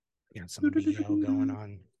Got some VO going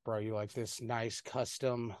on. Bro, you like this nice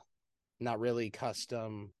custom, not really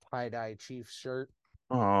custom tie-dye Chiefs shirt?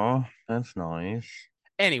 Oh, that's nice.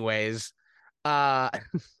 Anyways, uh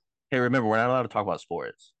Hey, remember, we're not allowed to talk about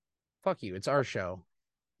sports. fuck you. It's our show.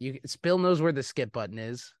 Bill knows where the skip button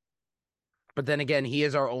is. But then again, he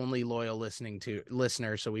is our only loyal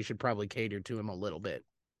listener, so we should probably cater to him a little bit.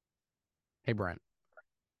 Hey Brent,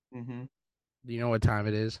 Mm-hmm. do you know what time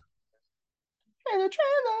it is? Trailer.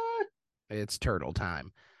 It's turtle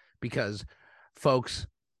time. Because folks,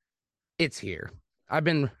 it's here. I've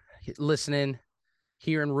been listening,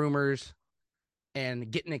 hearing rumors, and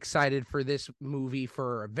getting excited for this movie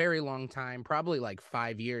for a very long time, probably like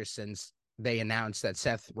 5 years since they announced that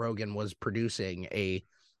Seth Rogen was producing a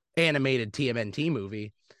animated TMNT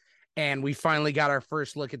movie. And we finally got our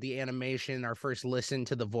first look at the animation, our first listen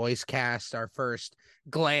to the voice cast, our first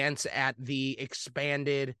glance at the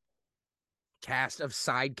expanded cast of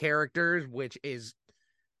side characters, which is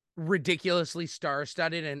ridiculously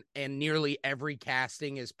star-studded, and nearly every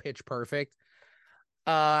casting is pitch perfect.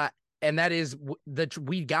 Uh and that is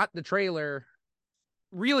we got the trailer.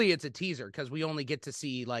 Really, it's a teaser because we only get to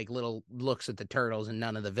see like little looks at the turtles and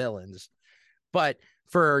none of the villains. But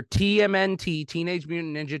for TMNT, Teenage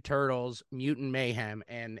Mutant Ninja Turtles, Mutant Mayhem,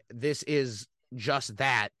 and this is just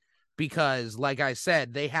that because, like I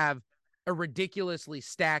said, they have a ridiculously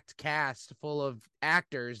stacked cast full of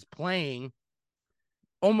actors playing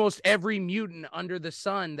almost every mutant under the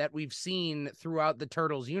sun that we've seen throughout the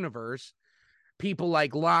Turtles universe. People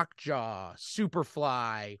like Lockjaw,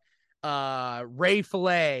 Superfly, Ray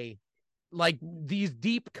Fillet, like these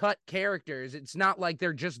deep cut characters. It's not like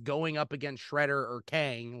they're just going up against Shredder or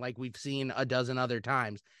Kang like we've seen a dozen other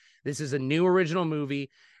times. This is a new original movie.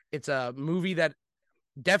 It's a movie that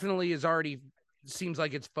definitely is already seems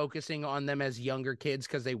like it's focusing on them as younger kids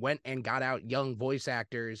because they went and got out young voice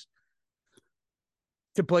actors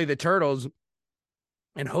to play the turtles,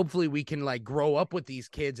 and hopefully we can like grow up with these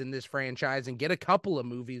kids in this franchise and get a couple of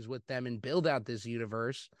movies with them and build out this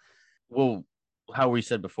universe. Well, how we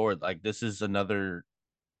said before, like this is another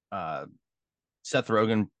uh Seth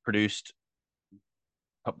Rogen produced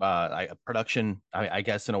production, I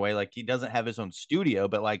guess in a way. Like he doesn't have his own studio,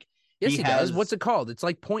 but like Yes, he he does. What's has it called? It's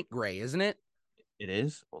like Point Grey, isn't it? it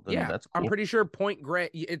is. Well, then Yeah, that's I'm cool. pretty sure Point Grey.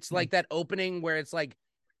 It's like that opening where it's like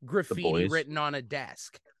The graffiti boys. written on a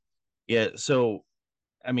desk. Yeah, so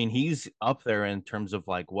I mean, he's up there in terms of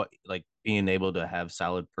like what like being able to have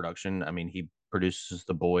solid production. I mean, he produces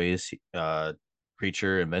The Boys,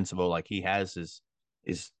 Preacher, Invincible. Like he has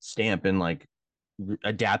his stamp in like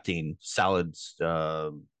adapting solid,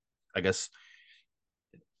 I guess,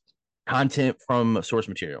 content from source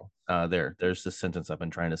material. There's the sentence I've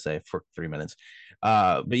been trying to say for 3 minutes.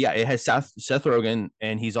 But yeah, it has Seth Rogen,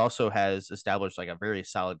 and he's also has established like a very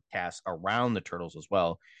solid cast around the turtles as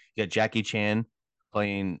well. You got Jackie Chan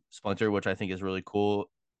playing Splinter, which I think is really cool.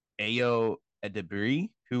 Ayo Edebiri,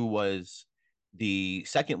 who was the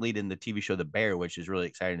second lead in the TV show The Bear, which is really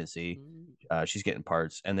exciting to see. She's getting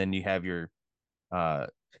parts, and then you have your uh,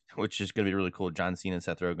 which is going to be really cool. John Cena and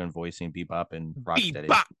Seth Rogen voicing Bebop and Rocksteady.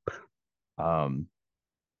 Bebop. Um,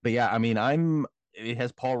 but yeah, I mean, it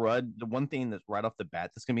has Paul Rudd. The one thing that's right off the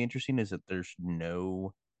bat that's gonna be interesting is that there's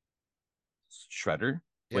no Shredder,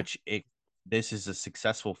 Yeah, which it this is a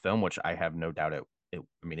successful film, which I have no doubt I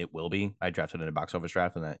mean it will be. I drafted in a box office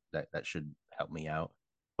draft and that should help me out.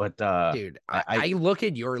 But dude. I, I I look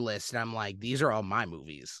at your list and I'm like, these are all my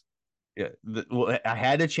movies. yeah, well, I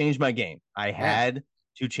had to change my game. I Yeah. had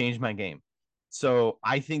to change my game. So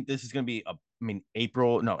I think this is going to be I mean,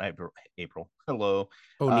 April, no, April. Hello.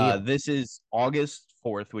 O'Neill. This is August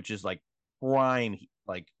 4th, which is like prime.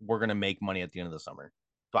 Like we're going to make money at the end of the summer.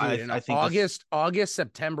 So Dude, in I think this, August,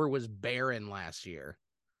 September was barren last year.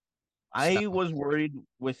 So I was worried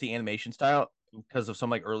with the animation style because of some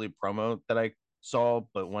like early promo that I saw,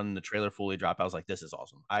 but when the trailer fully dropped, I was like, this is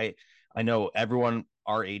awesome. I know everyone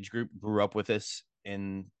our age group grew up with this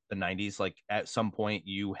in the 90s. Like at some point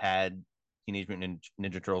you had Teenage Mutant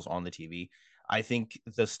Ninja Turtles on the TV. I think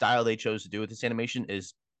the style they chose to do with this animation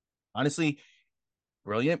is honestly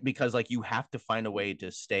brilliant because like you have to find a way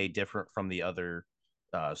to stay different from the other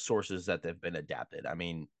sources that they've been adapted. I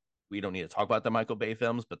mean, we don't need to talk about the Michael Bay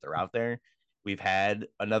films, but they're out there. We've had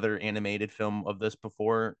another animated film of this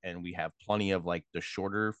before, and we have plenty of like the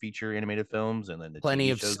shorter feature animated films, and then the plenty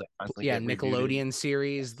TV of shows that constantly yeah get rebooted. Nickelodeon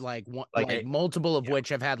series Yes, like like like multiple of yeah, which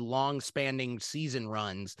have had long spanning season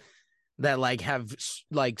runs that like have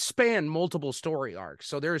like span multiple story arcs.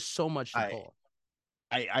 So there's so much to I pull.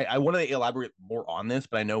 I want to elaborate more on this,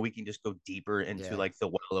 but I know we can just go deeper into Yeah. like the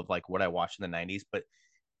well of like what I watched in the '90s. But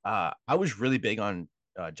I was really big on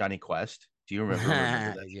Johnny Quest. Do you remember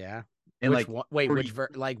that? Yeah. And Which like one? Wait, pretty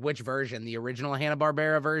which version? The original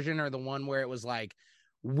Hanna-Barbera version or the one where it was like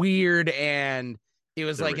weird and it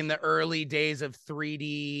was the like in the original, early days of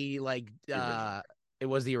 3D the original. it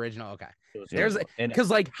was the original. Okay. It was the There's original, and cuz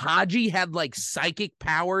like Haji had like psychic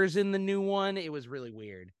powers in the new one. It was really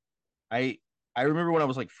weird. I I remember when I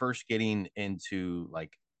was like first getting into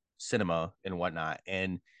like cinema and whatnot,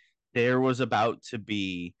 and there was about to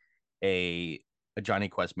be a a Johnny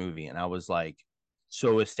Quest movie, and I was like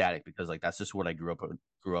so ecstatic because like that's just what I grew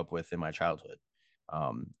up with in my childhood.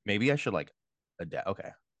 Maybe I should like adapt. Okay,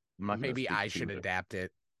 I'm not gonna Maybe speak I should too. adapt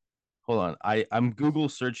it. Hold on, I'm Google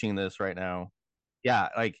searching this right now. Yeah,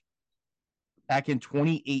 like back in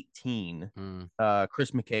 2018, Hmm.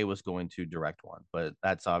 Chris McKay was going to direct one, but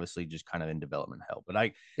that's obviously just kind of in development hell. But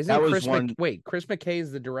I Isn't that was one. Chris McKay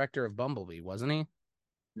is the director of Bumblebee, wasn't he?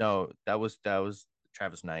 No, that was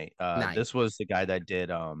Travis Knight. Night. This was the guy that did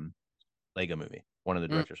Lego Movie, one of the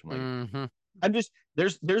directors from Lego. Mm-hmm. I'm just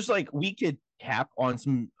there's like we could tap on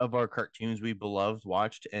some of our cartoons we beloved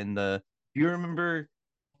watched, and do you remember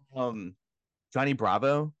um Johnny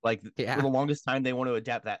Bravo? Like for Yeah. the longest time they want to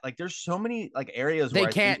adapt that. Like there's so many like areas where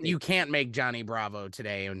I think You can't make Johnny Bravo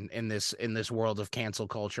today in this world of cancel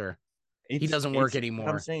culture. He it's doesn't work it's what I'm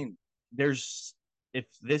anymore. saying. There's if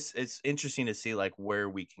this it's interesting to see like where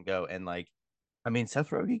we can go, and like I mean Seth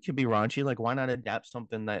Rogen could be raunchy. Like why not adapt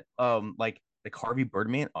something that like Harvey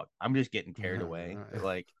Birdman? Oh, I'm just getting carried away.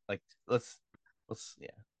 Like let's yeah.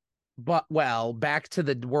 But well, back to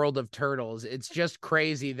the world of turtles. It's just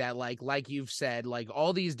crazy that like you've said, like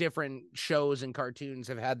all these different shows and cartoons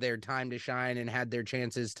have had their time to shine and had their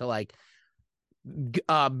chances to like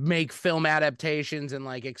make film adaptations and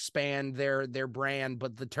like expand their brand,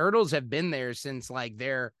 but the turtles have been there since like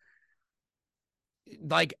their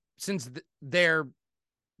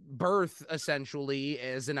birth essentially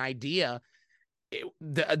as an idea.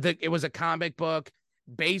 It was a comic book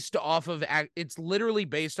based off of it's literally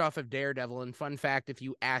based off of Daredevil. And fun fact, if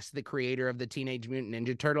you ask the creator of the Teenage Mutant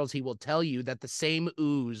Ninja Turtles, he will tell you that the same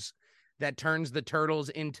ooze that turns the turtles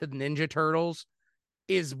into Ninja Turtles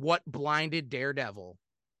is what blinded Daredevil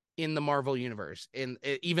in the Marvel universe, in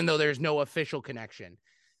even though there's no official connection.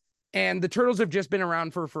 And the turtles have just been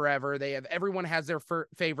around for forever. Everyone has their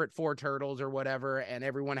favorite four turtles or whatever, and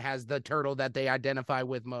everyone has the turtle that they identify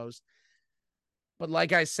with most. But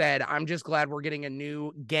like I said, I'm just glad we're getting a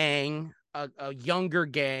new gang, a younger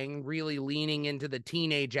gang, really leaning into the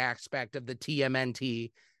teenage aspect of the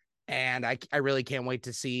TMNT. And I really can't wait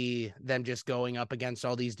to see them just going up against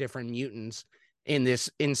all these different mutants in this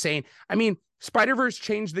insane. I mean, Spider-Verse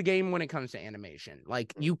changed the game when it comes to animation.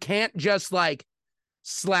 Like, you can't just like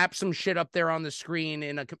slap some shit up there on the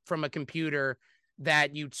screen from a computer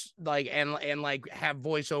that you like and like have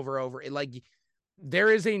voiceover over it. Like,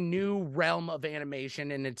 there is a new realm of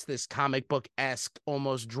animation, and it's this comic book esque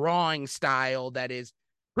almost drawing style that is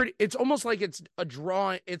pretty. It's almost like it's a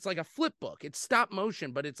drawing. It's like a flip book. It's stop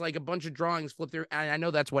motion, but it's like a bunch of drawings flip through. And I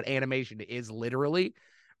know that's what animation is literally,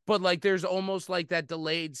 but like there's almost like that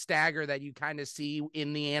delayed stagger that you kind of see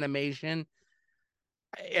in the animation.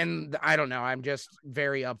 And I don't know. I'm just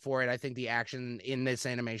very up for it. I think the action in this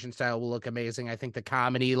animation style will look amazing. I think the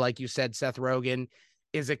comedy, like you said, Seth Rogen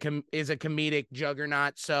is a comedic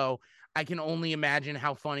juggernaut. So I can only imagine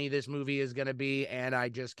how funny this movie is going to be, and I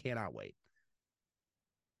just cannot wait.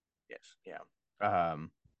 Yes, yeah.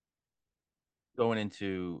 Um Going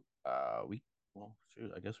into we well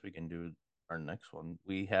shoot, I guess we can do our next one.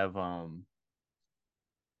 We have and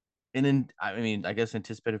then I mean I guess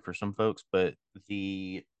anticipated for some folks, but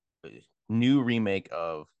the new remake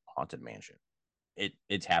of Haunted Mansion.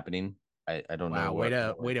 It's happening. I don't know Wow,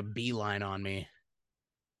 what way to beeline on me.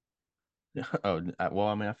 oh well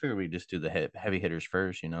I mean I figured we just do the heavy hitters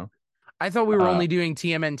first, you know. I thought we were Uh only doing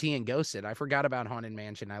TMNT and Ghosted. I forgot about Haunted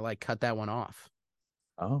Mansion. I like cut that one off.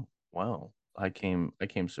 oh wow, I came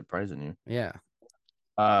surprising you. Yeah,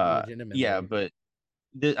 Yeah, legitimately.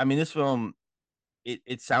 but I mean this film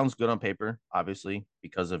it sounds good on paper, obviously,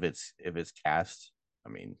 because of its cast. I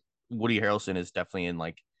mean, Woody Harrelson is definitely in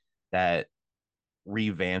like that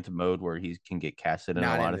revamped mode where he can get casted in a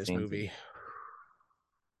Not lot in of this things. movie.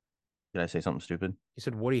 Did I say something stupid? You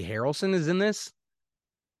said Woody Harrelson is in this?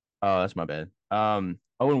 Oh, that's my bad. Owen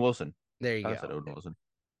Wilson. There you I said go. Owen Wilson.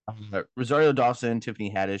 Rosario Dawson,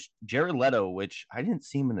 Tiffany Haddish, Jared Leto, which I didn't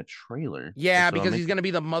see him in the trailer. Yeah, So because I'm he's gonna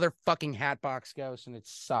be the motherfucking Hatbox Ghost, and it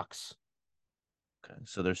sucks. okay.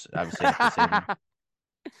 So there's obviously I have to say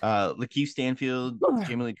him. Lakeith Stanfield,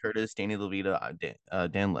 Jamie Lee Curtis, Danny DeVito, oh, I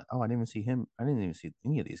didn't even see him. I didn't even see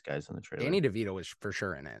any of these guys in the trailer. Danny DeVito was for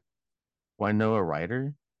sure in it. Why Noah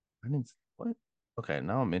Ryder? I didn't. What? Okay,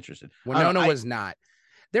 now I'm interested. I don't know. Winona was not.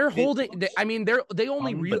 They're It holding. looks I mean, they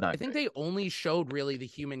only fun, real. but I not think great. they only showed really the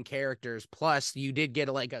human characters. Plus, you did get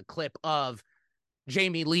like a clip of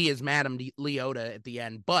Jamie Lee as Madame Leota at the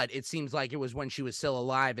end, but it seems like it was when she was still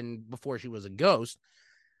alive and before she was a ghost.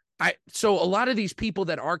 So a lot of these people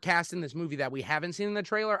that are cast in this movie that we haven't seen in the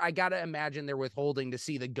trailer, I gotta imagine they're withholding to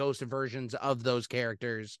see the ghost versions of those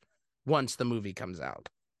characters once the movie comes out,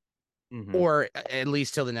 Mm-hmm. or at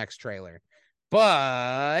least till the next trailer.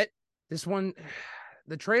 But this one,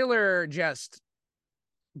 the trailer just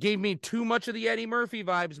gave me too much of the Eddie Murphy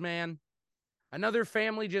vibes, man. Another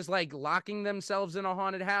family just like locking themselves in a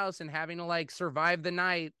haunted house and having to like survive the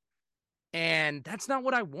night. And that's not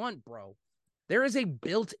what I want, bro. There is a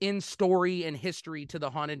built-in story and history to the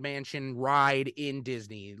Haunted Mansion ride in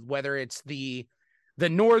Disney, whether it's the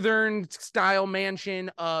northern style mansion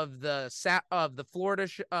of the Florida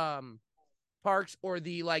parks or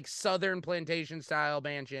the like southern plantation style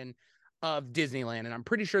mansion of Disneyland. And I'm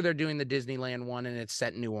pretty sure they're doing the Disneyland one and it's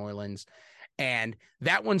set in New Orleans. And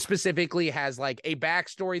that one specifically has like a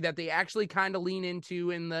backstory that they actually kind of lean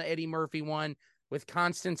into in the Eddie Murphy one with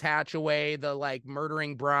Constance Hatchaway, the like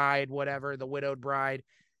murdering bride, whatever, the widowed bride,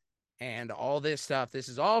 and all this stuff. This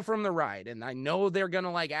is all from the ride. And I know they're going to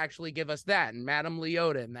like actually give us that and Madame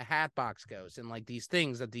Leota and the Hatbox Ghost and like these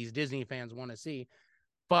things that these Disney fans want to see.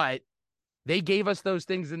 But they gave us those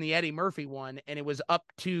things in the Eddie Murphy one, and it was up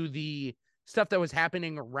to the stuff that was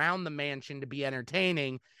happening around the mansion to be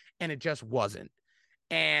entertaining, and it just wasn't.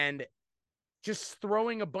 And just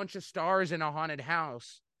throwing a bunch of stars in a haunted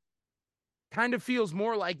house kind of feels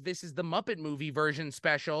more like this is the Muppet movie version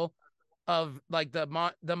special of like the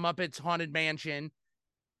Muppets Haunted Mansion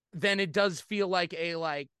than it does feel like a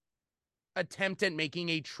like attempt at making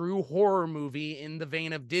a true horror movie in the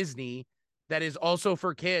vein of Disney that is also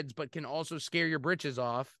for kids but can also scare your britches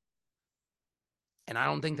off. And I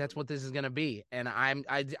don't think that's what this is going to be. And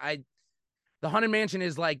the Haunted Mansion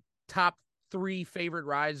is like top 3 favorite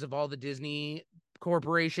rides of all the Disney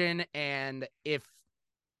Corporation. And if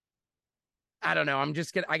I don't know,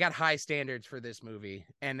 I got high standards for this movie.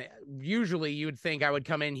 And usually you would think I would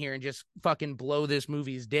come in here and just fucking blow this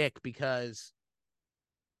movie's dick because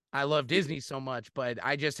I love Disney so much, but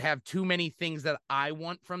I just have too many things that I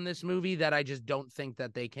want from this movie that I just don't think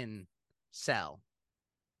that they can sell.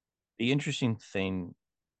 The interesting thing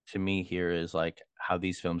to me here is like how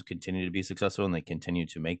these films continue to be successful and they continue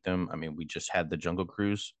to make them. I mean, we just had the Jungle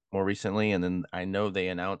Cruise more recently, and then I know they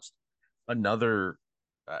announced another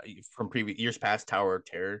from previous years past, Tower of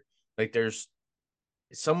Terror. Like, there's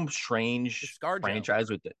some It's strange ScarJo franchise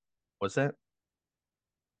with it. What's that?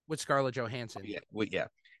 with Scarlett Oh, Johansson. yeah, yeah.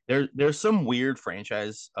 There's some weird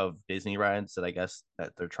franchise of Disney rides that I guess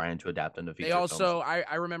that they're trying to adapt into They feature films. also,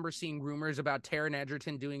 I remember seeing rumors about Taron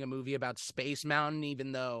Egerton doing a movie about Space Mountain,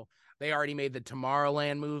 even though they already made the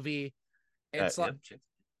Tomorrowland movie. It's like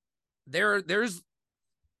Yeah, there's,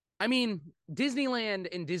 I mean,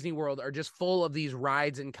 Disneyland and Disney World are just full of these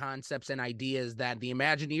rides and concepts and ideas that the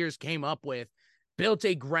Imagineers came up with, built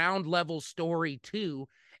a ground level story to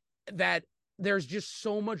that there's just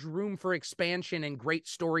so much room for expansion and great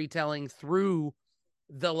storytelling through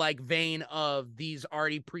the like vein of these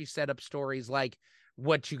already pre-set up stories like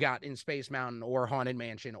what you got in Space Mountain or Haunted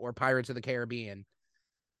Mansion or Pirates of the Caribbean.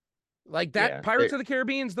 Like that yeah. Pirates of the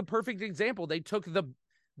Caribbean is the perfect example. They took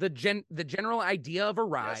the general idea of a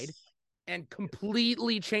ride Yes. and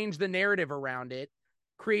completely changed the narrative around it,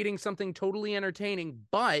 creating something totally entertaining,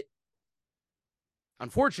 but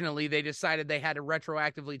unfortunately, they decided they had to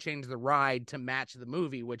retroactively change the ride to match the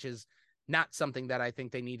movie, which is not something that I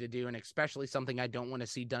think they need to do, and especially something I don't want to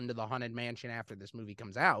see done to the Haunted Mansion after this movie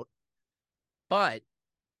comes out. But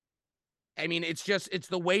I mean, it's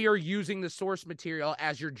the way you're using the source material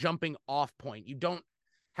as your jumping off point. You don't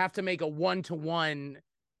have to make a one-to-one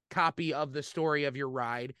copy of the story of your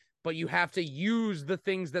ride, but you have to use the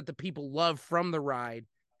things that the people love from the ride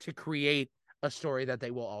to create a story that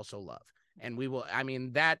they will also love. And we will, I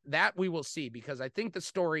mean, that we will see because I think the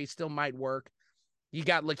story still might work. You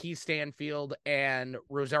got Lakeith Stanfield and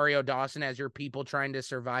Rosario Dawson as your people trying to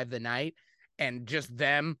survive the night, and just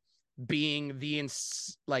them being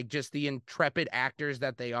like just the intrepid actors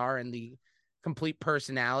that they are and the complete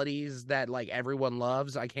personalities that like everyone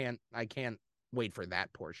loves. I can't wait for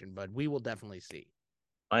that portion, but we will definitely see.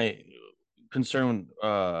 My concern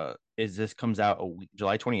is this comes out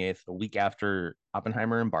July 28th, a week after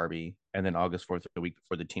Oppenheimer and Barbie, and then August 4th, a week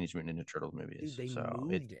before the Teenage Mutant Ninja Turtles Dude, movies. they So it,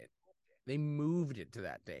 moved it. They moved it to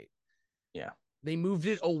that date. yeah. They moved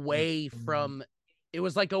it away from it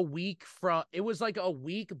was like a week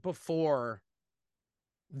before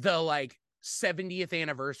the like 70th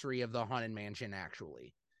anniversary of the Haunted Mansion,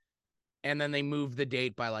 actually. And then they moved the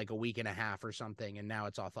date by like a week and a half or something, and now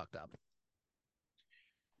it's all fucked up.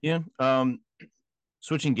 Yeah.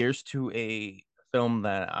 Switching gears to a film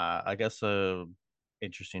that I guess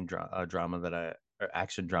interesting drama that or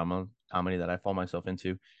action drama comedy that I fall myself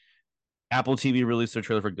into. Apple TV released their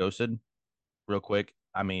trailer for Ghosted real quick.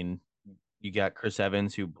 I mean, you got Chris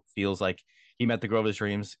Evans who feels like he met the girl of his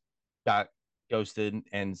dreams, got ghosted,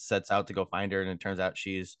 and sets out to go find her, and it turns out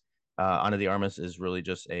she's Ana de Armas is really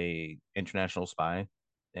just a international spy,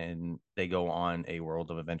 and they go on a world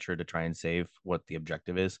of adventure to try and save what the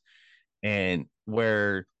objective is, and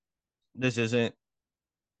where this isn't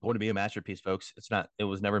going to be a masterpiece, folks. It's not. It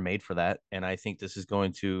was never made for that, and I think this is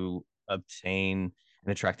going to obtain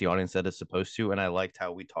and attract the audience that it's supposed to. And I liked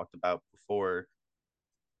how we talked about before.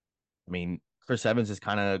 I mean, Chris Evans is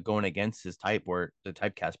kind of going against his type, where the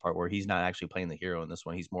typecast part, where he's not actually playing the hero in this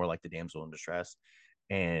one. He's more like the damsel in distress,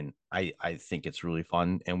 and I think it's really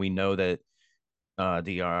fun. And we know that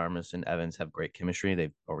D. Armas and Evans have great chemistry.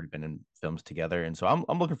 They've already been in films together, and so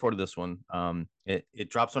I'm looking forward to this one. It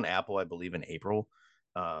drops on Apple, I believe, in April.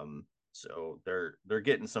 So they're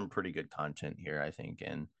getting some pretty good content here, I think,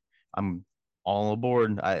 and I'm all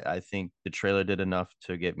aboard. I think the trailer did enough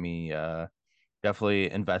to get me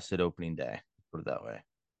definitely invested opening day. Put it that way.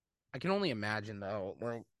 I can only imagine, though.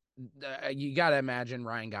 Well, you got to imagine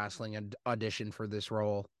Ryan Gosling auditioned for this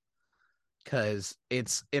role, because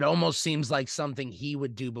it almost seems like something he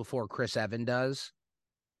would do before Chris Evans does.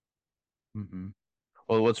 Mm-hmm.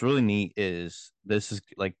 Well, what's really neat is this is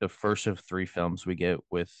like the first of 3 films we get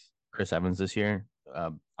with Chris Evans this year.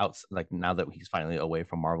 Like now that he's finally away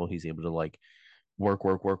from Marvel, he's able to like work.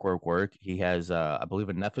 He has, I believe,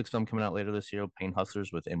 a Netflix film coming out later this year, Pain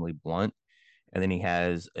Hustlers with Emily Blunt, and then he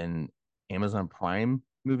has an Amazon Prime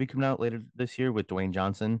movie coming out later this year with Dwayne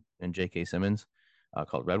Johnson and J.K. Simmons,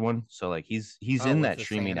 called Red One. So like he's in that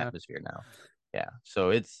streaming atmosphere now. Yeah,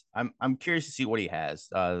 so I'm curious to see what he has.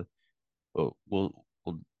 We'll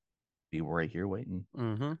be right here waiting.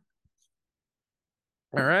 Mm-hmm.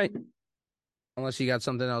 All right. Unless you got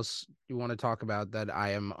something else you want to talk about that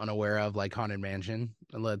I am unaware of, like Haunted Mansion,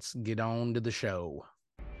 let's get on to the show.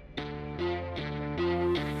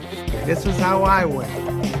 This is how I went.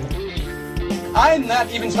 I'm not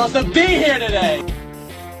even supposed to be here today!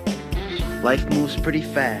 Life moves pretty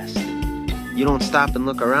fast. You don't stop and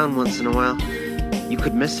look around once in a while, you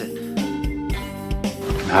could miss it.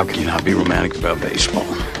 How can you not be romantic about baseball?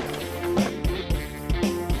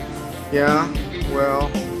 Yeah, well,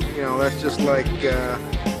 you know, that's just like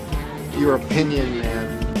your opinion,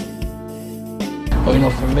 man. Well, you know,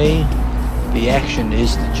 for me, the action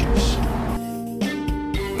is the juice.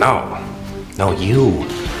 No, you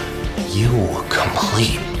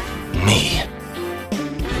complete me.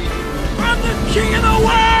 I'm the king of the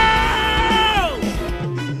world!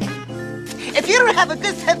 If you don't have a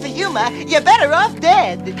good sense of humor, you're better off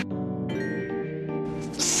dead.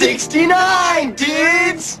 69,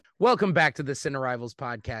 dudes! Welcome back to the Cine Rivals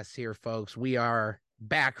podcast here, folks. We are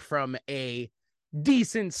back from a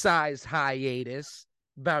decent-sized hiatus.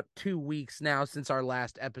 About 2 weeks now since our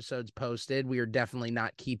last episode's posted. We are definitely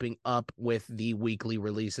not keeping up with the weekly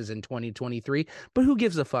releases in 2023, but who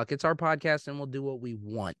gives a fuck? It's our podcast and we'll do what we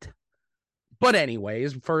want. But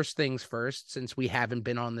anyways, first things first, since we haven't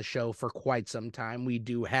been on the show for quite some time, we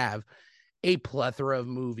do have a plethora of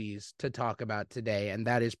movies to talk about today, and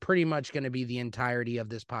that is pretty much going to be the entirety of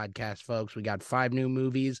this podcast, folks. We got 5 new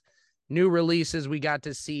movies, new releases we got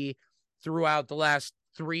to see throughout the last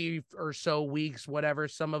 3 or so weeks, whatever.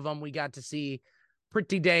 Some of them we got to see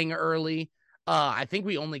pretty dang early. I think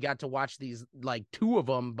we only got to watch these, like 2 of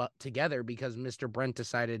them but together, because Mr. Brent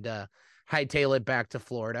decided to hightail it back to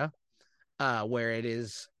Florida, where it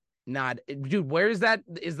is not. Dude, where is that?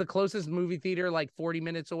 Is the closest movie theater like 40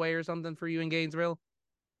 minutes away or something for you in Gainesville?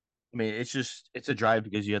 I mean, it's a drive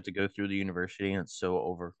because you have to go through the university and it's so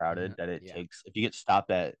overcrowded that it takes, if you get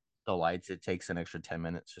stopped at the lights, it takes an extra 10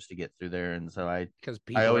 minutes just to get through there. And so I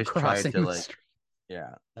always try to like,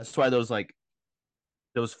 yeah, that's why those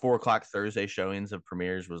 4:00 Thursday showings of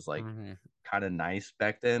premieres was like kind of nice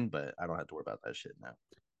back then, but I don't have to worry about that shit now.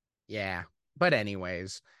 Yeah. But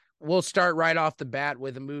anyways, we'll start right off the bat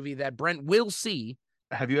with a movie that Brent will see.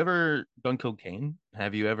 Have you ever done cocaine?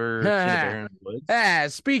 Have you ever seen a bear in the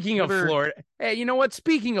woods? Speaking of Florida. Hey, you know what?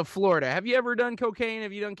 Speaking of Florida, have you ever done cocaine?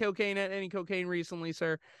 Have you done cocaine, any cocaine recently,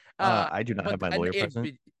 sir? I do not have my lawyer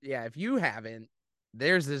present. If you haven't,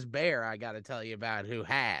 there's this bear I got to tell you about who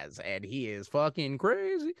has, and he is fucking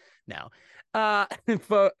crazy. No.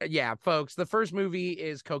 Yeah, folks, the first movie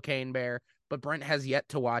is Cocaine Bear, but Brent has yet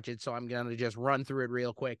to watch it, so I'm going to just run through it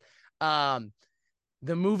real quick.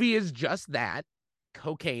 The movie is just that,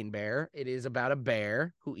 Cocaine Bear. It is about a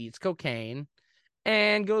bear who eats cocaine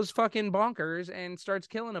and goes fucking bonkers and starts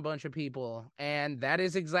killing a bunch of people. And that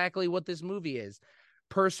is exactly what this movie is.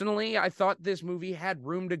 Personally, I thought this movie had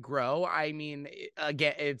room to grow. I mean,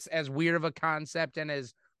 again, it's as weird of a concept and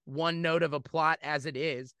as one note of a plot as it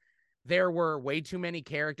is. There were way too many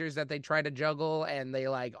characters that they tried to juggle, and they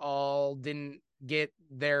like all didn't get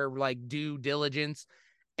their like due diligence.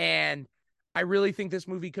 And I really think this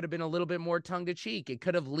movie could have been a little bit more tongue to cheek. It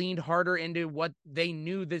could have leaned harder into what they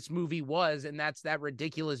knew this movie was, and that's that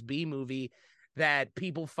ridiculous B movie that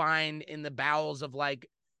people find in the bowels of like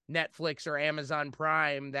Netflix or Amazon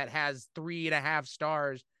Prime that has 3.5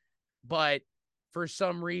 stars, but for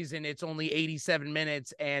some reason it's only 87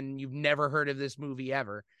 minutes and you've never heard of this movie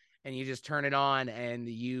ever. And you just turn it on and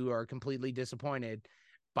you are completely disappointed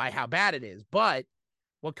by how bad it is. But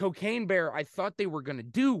what Cocaine Bear I thought they were going to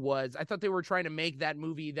do was, I thought they were trying to make that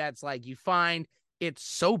movie that's like, you find it's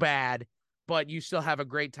so bad, but you still have a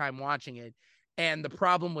great time watching it. And the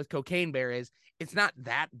problem with Cocaine Bear is it's not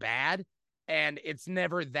that bad and it's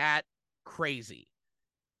never that crazy.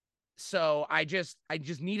 So I just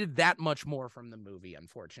needed that much more from the movie,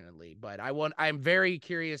 unfortunately. But I'm very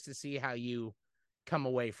curious to see how you come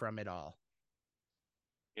away from it all.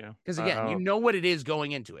 Yeah. Because again, you know what it is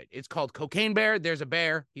going into it. It's called Cocaine Bear. There's a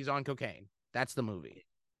bear. He's on cocaine. That's the movie.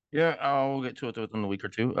 Yeah, I'll get to it within a week or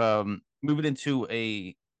two. Moving into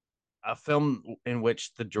a film in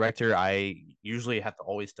which the director I usually have to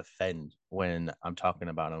always defend when I'm talking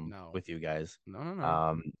about him with you guys.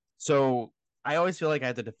 No. So I always feel like I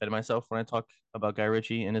have to defend myself when I talk about Guy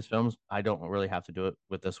Ritchie and his films. I don't really have to do it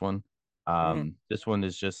with this one. This one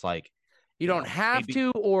is just like you don't have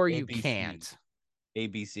to, or you ABC, can't.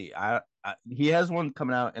 ABC. He has one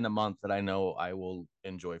coming out in a month that I know I will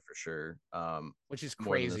enjoy for sure. Which is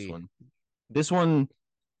more than crazy. This one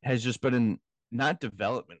has just been in not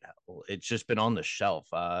development hell. It's just been on the shelf.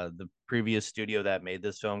 The previous studio that made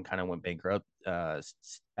this film kind of went bankrupt.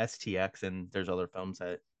 STX, and there's other films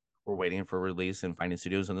that were waiting for release and finding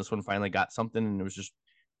studios, and this one finally got something, and it was just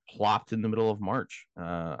plopped in the middle of March.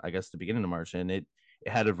 I guess the beginning of March, and it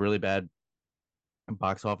had a really bad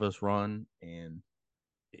box office run. And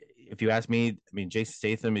if you ask me, I mean, Jason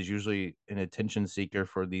Statham is usually an attention seeker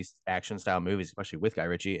for these action style movies, especially with Guy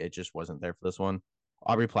Ritchie. It just wasn't there for this one.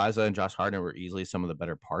 Aubrey Plaza and Josh Hartnett were easily some of the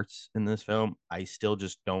better parts in this film. I still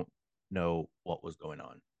just don't know what was going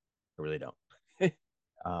on. I really don't.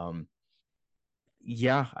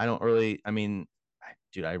 Yeah, I don't really. I mean,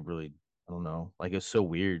 dude, I don't know. Like, it's so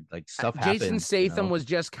weird. Like, stuff happened. Jason Statham was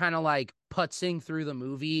just kind of like putzing through the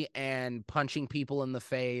movie and punching people in the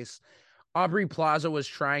face. Aubrey Plaza was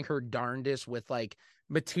trying her darndest with like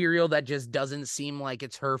material that just doesn't seem like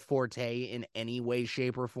it's her forte in any way,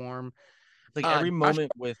 shape, or form. Like every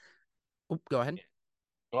moment with. Go ahead.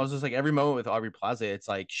 I was just like every moment with Aubrey Plaza, it's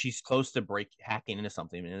like she's close to hacking into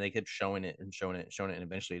something, and they kept showing it and showing it and showing it, and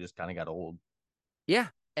eventually it just kind of got old. Yeah,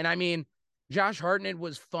 and I mean, Josh Hartnett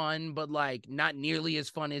was fun, but like not nearly as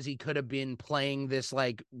fun as he could have been playing this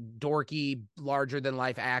like dorky, larger than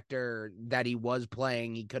life actor that he was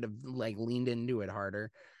playing. He could have like leaned into it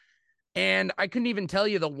harder. And I couldn't even tell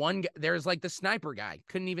you there's like the sniper guy.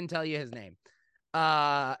 Couldn't even tell you his name.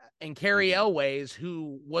 And Carrie Elways,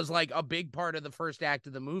 who was like a big part of the first act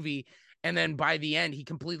of the movie. And then by the end, he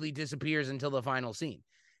completely disappears until the final scene.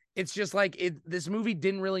 It's just like this movie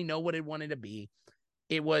didn't really know what it wanted to be.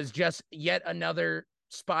 It was just yet another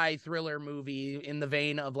spy thriller movie in the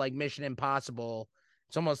vein of like Mission Impossible.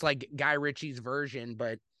 It's almost like Guy Ritchie's version,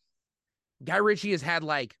 but Guy Ritchie has had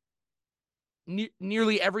like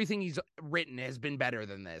nearly everything he's written has been better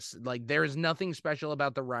than this. Like, there's nothing special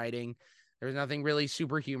about the writing. There's nothing really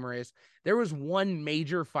super humorous. There was one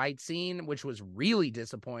major fight scene, which was really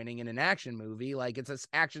disappointing in an action movie. Like, it's an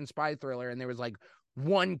action spy thriller, and there was like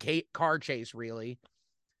one car chase, really.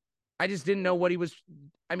 I just didn't know what he was.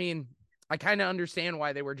 I mean, I kind of understand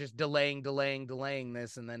why they were just delaying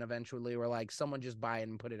this, and then eventually were like, someone just buy it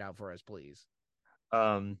and put it out for us, please.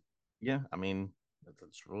 Yeah, I mean,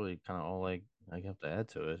 that's really kind of all I have to add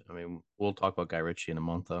to it. I mean, we'll talk about Guy Ritchie in a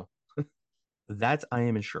month, though. That I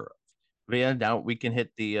am sure of. But yeah, now we can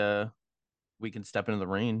hit we can step into the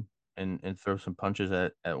ring and throw some punches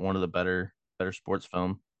at one of the better sports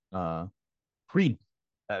film, Creed.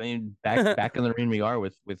 I mean, back in the ring we are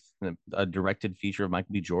with a directed feature of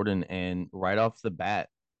Michael B. Jordan, and right off the bat,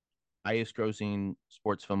 highest grossing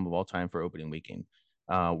sports film of all time for opening weekend.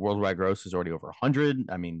 Worldwide gross is already over 100.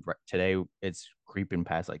 I mean, today it's creeping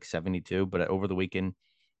past like 72, but over the weekend,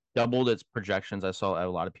 doubled its projections. I saw a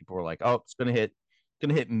lot of people were like, "Oh, it's gonna hit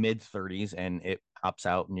mid 30s," and it pops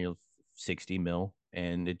out near 60 mil,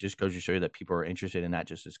 and it just goes to show you that people are interested in not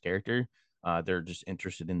just his character, they're just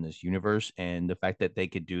interested in this universe, and the fact that they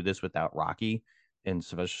could do this without Rocky and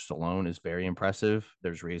Sylvester Stallone is very impressive.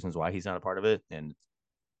 There's reasons why he's not a part of it, and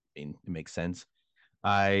I mean, it makes sense.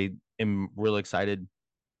 I am really excited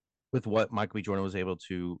with what Michael B. Jordan was able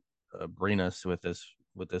to bring us with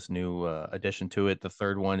this new addition to it. The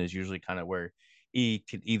third one is usually kind of where he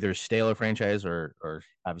could either stale a franchise or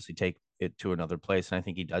obviously take it to another place, and I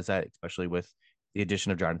think he does that, especially with the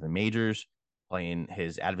addition of Jonathan Majors playing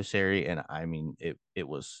his adversary. And I mean, it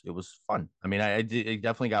was fun. I mean, I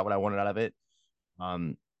definitely got what I wanted out of it.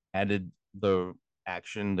 Um, Added the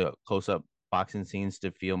action, the close up boxing scenes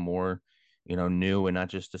to feel more, new and not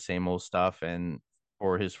just the same old stuff. And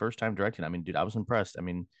for his first time directing, I mean, dude, I was impressed. I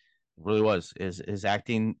mean, it really was. His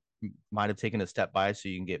acting might have taken a step by, so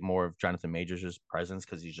you can get more of Jonathan Majors' presence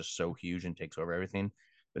because he's just so huge and takes over everything.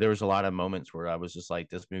 But there was a lot of moments where I was just like,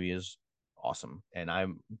 this movie is awesome. And I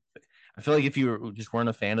feel like if you just weren't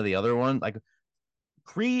a fan of the other one, like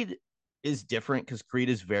Creed is different because Creed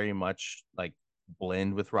is very much like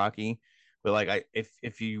blend with Rocky. But like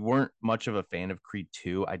if you weren't much of a fan of Creed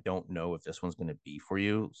 2, I don't know if this one's gonna be for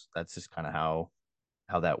you. So that's just kind of how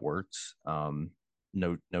that works.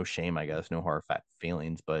 No shame, I guess, no hard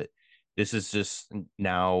feelings, but this is just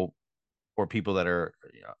now for people that are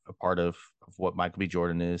a part of what Michael B.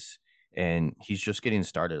 Jordan is, and he's just getting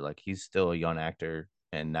started. Like he's still a young actor,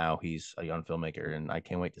 and now he's a young filmmaker, and I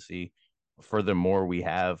can't wait to see furthermore we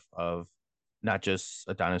have of not just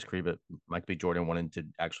Adonis Creed, but Michael B. Jordan wanting to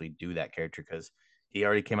actually do that character because he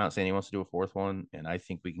already came out saying he wants to do a fourth one, and I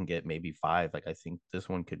think we can get maybe five. Like I think this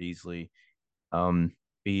one could easily um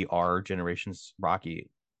be our generation's Rocky,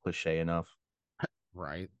 cliche enough.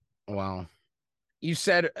 Right. Well, you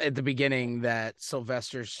said at the beginning that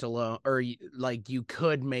Sylvester Stallone, or like you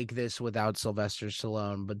could make this without Sylvester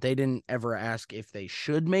Stallone, but they didn't ever ask if they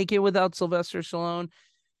should make it without Sylvester Stallone.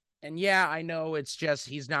 And yeah, I know it's just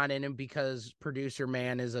he's not in it because producer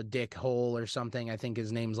man is a dickhole or something. I think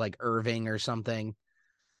his name's like Irving or something.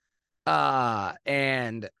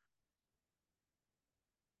 And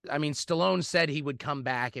I mean, Stallone said he would come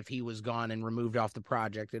back if he was gone and removed off the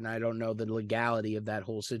project. And I don't know the legality of that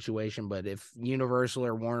whole situation, but if Universal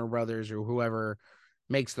or Warner Brothers or whoever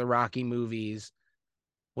makes the Rocky movies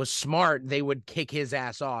was smart, they would kick his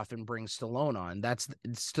ass off and bring Stallone on.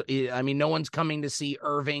 I mean, no one's coming to see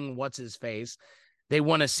Irving, what's his face. They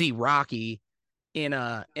want to see Rocky in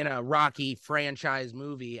a Rocky franchise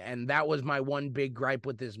movie. And that was my one big gripe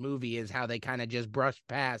with this movie is how they kind of just brushed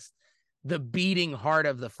past the beating heart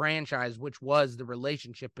of the franchise, which was the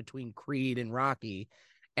relationship between Creed and Rocky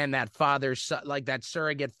and that father-son, like that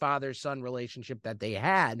surrogate father-son relationship that they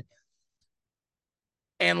had.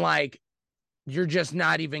 And like, you're just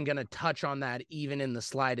not even going to touch on that even in the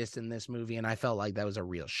slightest in this movie. And I felt like that was a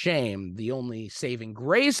real shame. The only saving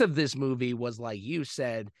grace of this movie was, like you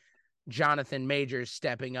said, Jonathan Majors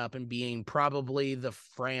stepping up and being probably the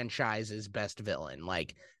franchise's best villain.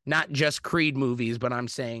 Like, not just Creed movies, but I'm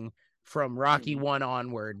saying from Rocky 1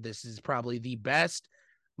 onward, this is probably the best,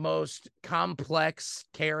 most complex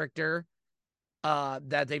character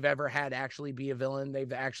that they've ever had actually be a villain.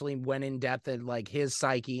 They've actually went in depth in like his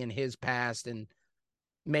psyche and his past and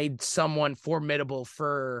made someone formidable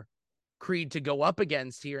for Creed to go up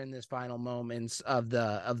against here in this final moments of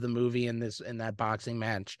the movie in that boxing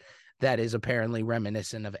match that is apparently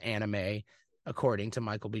reminiscent of anime, according to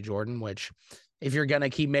Michael B. Jordan, which if you're going to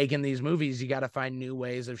keep making these movies, you got to find new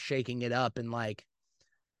ways of shaking it up and like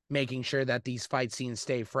making sure that these fight scenes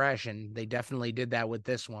stay fresh. And they definitely did that with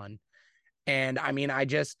this one. And I mean,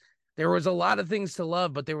 there was a lot of things to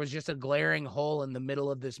love, but there was just a glaring hole in the middle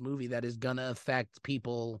of this movie that is going to affect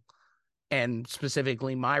people and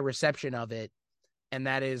specifically my reception of it. And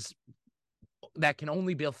that can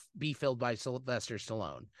only be filled by Sylvester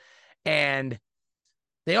Stallone. And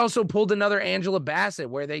they also pulled another Angela Bassett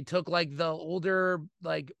where they took like the older,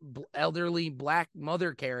 like elderly black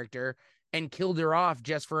mother character and killed her off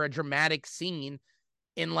just for a dramatic scene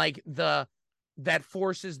in like that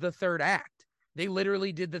forces the third act. They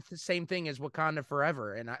literally did the same thing as Wakanda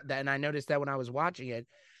Forever. And I noticed that when I was watching it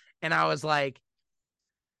and I was like,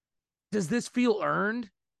 does this feel earned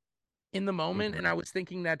in the moment? And I was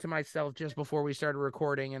thinking that to myself just before we started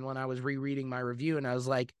recording. And when I was rereading my review, and I was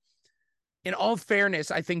like, in all fairness,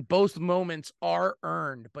 I think both moments are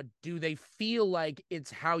earned, but do they feel like it's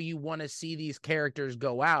how you want to see these characters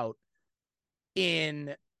go out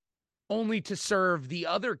in only to serve the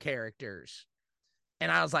other characters?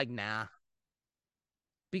 And I was like, nah.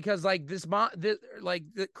 Because like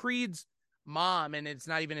the Creed's mom, and it's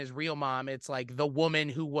not even his real mom. It's like the woman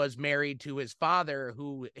who was married to his father,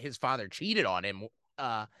 who his father cheated on him.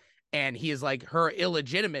 And he is like her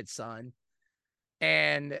illegitimate son.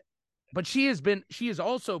 But she has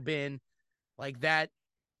also been like that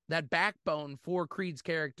backbone for Creed's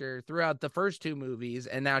character throughout the first two movies,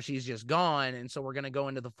 and now she's just gone. And so we're going to go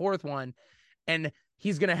into the fourth one, and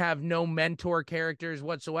he's going to have no mentor characters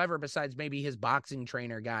whatsoever besides maybe his boxing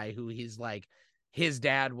trainer guy, who he's like, his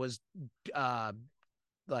dad was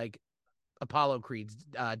like Apollo Creed's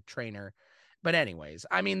trainer. But anyways,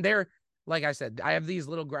 I mean, they're, like I said, I have these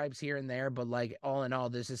little gripes here and there, but like all in all,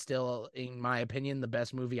 this is still, in my opinion, the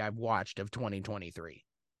best movie I've watched of 2023.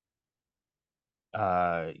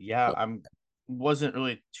 Yeah, I'm wasn't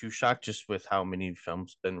really too shocked just with how many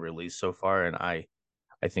films been released so far, and I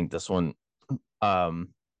think this one, um,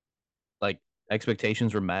 like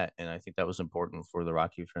expectations were met, and I think that was important for the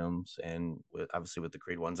Rocky films, and obviously with the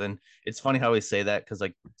Creed ones. And it's funny how we say that because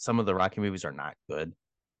like some of the Rocky movies are not good,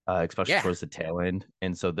 especially Yeah. towards the tail end.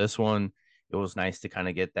 And so this one, it was nice to kind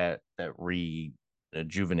of get that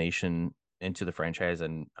rejuvenation into the franchise.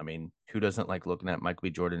 And I mean, who doesn't like looking at Michael B.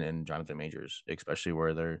 Jordan and Jonathan Majors, especially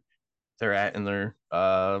where they're at in their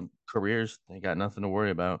careers? They got nothing to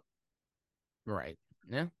worry about. Right.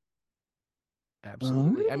 Yeah.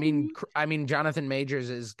 Absolutely. I mean, Jonathan Majors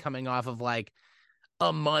is coming off of like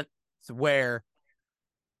a month where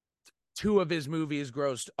two of his movies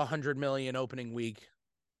grossed 100 million opening week,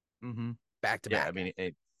 back to Yeah, back. I mean,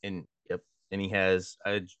 and yep, and he has.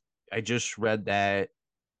 I just read that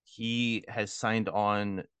he has signed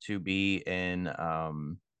on to be in.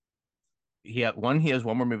 He has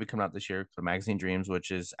one more movie coming out this year, the Magazine Dreams, which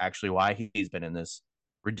is actually why he's been in this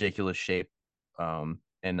ridiculous shape.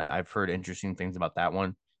 And I've heard interesting things about that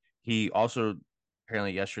one. He also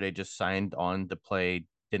apparently yesterday just signed on to play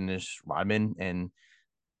Dennis Rodman and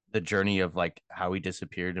the journey of like how he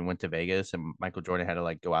disappeared and went to Vegas, and Michael Jordan had to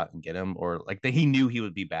like go out and get him, or like he knew he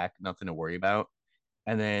would be back, nothing to worry about.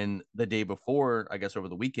 And then the day before, I guess over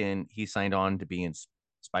the weekend, he signed on to be in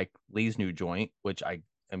Spike Lee's new joint, which I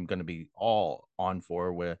am going to be all on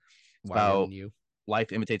for. With it's Why about wouldn't you?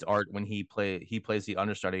 life imitates art. When he plays the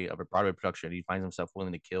understudy of a Broadway production, he finds himself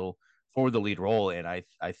willing to kill for the lead role, and I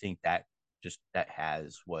think that just that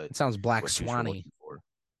has It sounds Black what you're Swanny. looking for.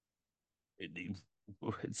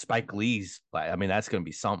 Spike Lee's, I mean, that's going to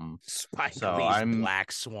be something. Spike So Lee's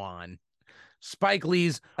Black Swan. Spike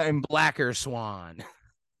Lee's Blacker Swan.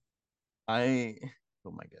 Oh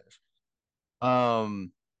my gosh.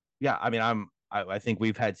 Yeah, I mean, I think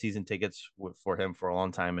we've had season tickets for him for a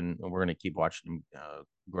long time, and we're going to keep watching him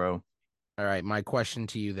grow. All right, my question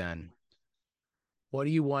to you then. What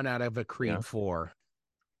do you want out of a Creed 4?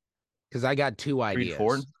 Because I got two ideas. Creed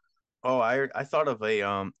 4? Oh, I thought of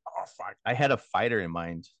a I had a fighter in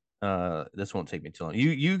mind. This won't take me too long.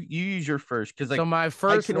 You use your first, because like, so my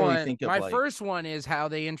first I can one, only think of my like, first one is how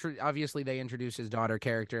they obviously they introduce his daughter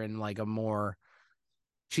character in like a more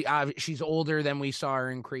she's older than we saw her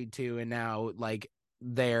in Creed 2, and now like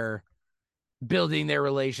they're building their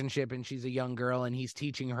relationship, and she's a young girl, and he's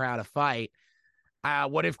teaching her how to fight.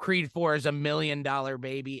 What if Creed 4 is $1 million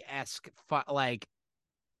baby-esque, like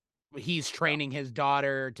he's training his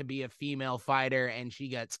daughter to be a female fighter, and she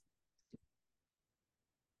gets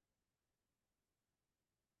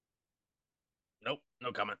nope,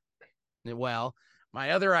 no comment. well.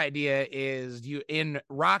 My other idea is you in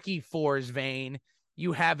Rocky 4's vein,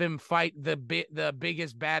 you have him fight the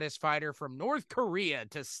biggest, baddest fighter from North Korea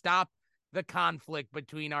to stop the conflict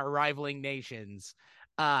between our rivaling nations.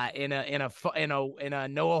 In a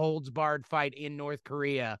no holds barred fight in North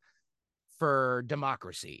Korea for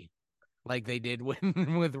democracy, like they did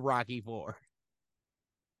with Rocky 4.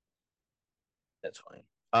 That's fine.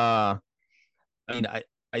 I mean,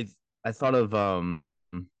 I thought of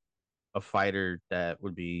a fighter that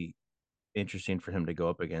would be interesting for him to go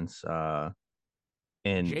up against.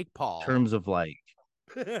 In Jake Paul. terms of like,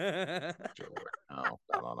 no,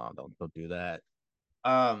 don't do that.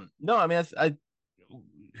 No, I mean,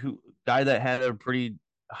 who guy that had a pretty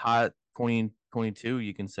hot 2022,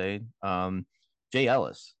 you can say, Jay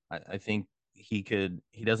Ellis. I think he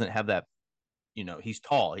doesn't have that, he's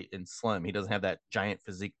tall and slim. He doesn't have that giant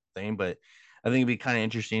physique thing, but I think it'd be kind of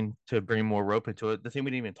interesting to bring more rope into it. The thing we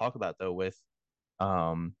didn't even talk about though with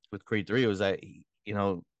Creed 3 was that,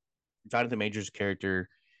 Jonathan Majors' character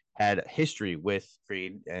had history with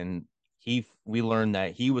Creed, and we learned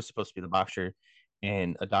that he was supposed to be the boxer,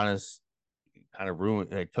 and Adonis kind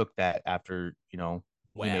of took that after he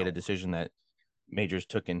made a decision that Majors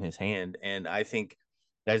took in his hand. And I think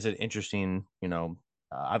that's an interesting,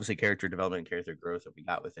 obviously character development and character growth that we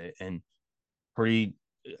got with it, and pretty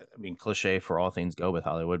I mean, cliche for all things go with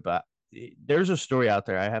Hollywood, but there's a story out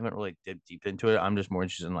there. I haven't really dipped deep into it. I'm just more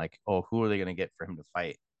interested in like, oh, who are they going to get for him to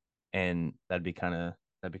fight? And that'd be kind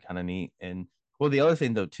of neat. And well, the other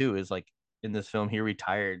thing though too is like in this film, he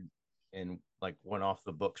retired and like went off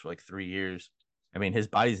the books for like 3 years. I mean, his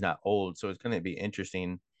body's not old, so it's going to be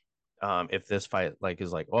interesting. If this fight like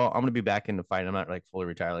is like, well, I'm gonna be back in the fight. I'm not like fully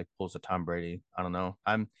retired, like pulls a Tom Brady. I don't know.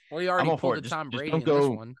 Well, he I'm already all for pulled a it. Tom Just Brady don't in this go.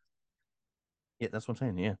 one. Yeah, that's what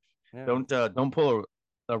I'm saying. Yeah, Yeah. don't pull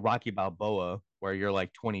a Rocky Balboa where you're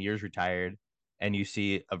like 20 years retired and you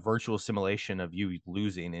see a virtual simulation of you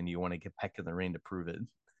losing and you want to get back in the ring to prove it.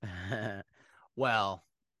 Well,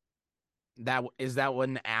 that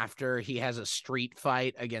one after he has a street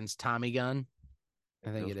fight against Tommy Gunn. I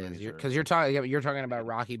think it is because you're talking about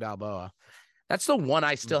Rocky Balboa. That's the one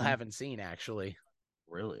I still haven't seen actually.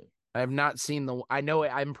 Really? I have not seen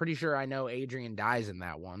I'm pretty sure I know Adrian dies in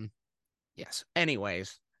that one. Yes.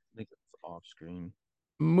 Anyways, I think it's off screen.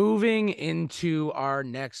 moving into our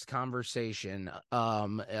next conversation,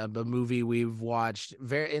 a movie we've watched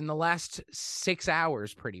in the last 6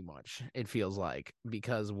 hours, pretty much, it feels like,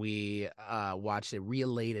 because we watched a real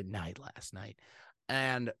late at night last night.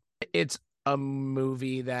 And it's a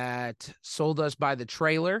movie that sold us by the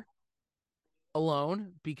trailer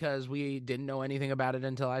alone because we didn't know anything about it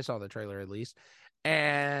until I saw the trailer, at least.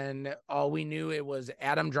 And all we knew, it was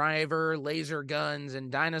Adam Driver, laser guns,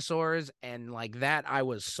 and dinosaurs, and like that, I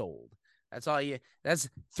was sold. That's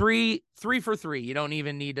three for three. You don't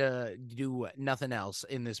even need to do nothing else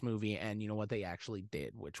in this movie. And you know what they actually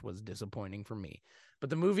did, which was disappointing for me.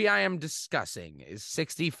 But the movie I am discussing is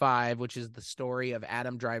 65, which is the story of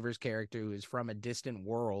Adam Driver's character who is from a distant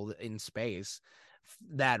world in space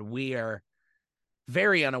that we are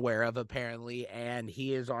very unaware of, apparently, and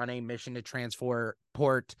he is on a mission to transport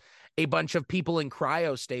a bunch of people in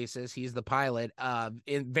cryostasis. He's the pilot,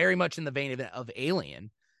 very much in the vein of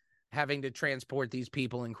Alien, having to transport these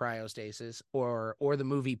people in cryostasis, or the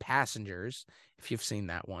movie Passengers, if you've seen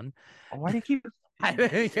that one. Oh, why do you keep?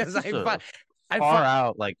 Because far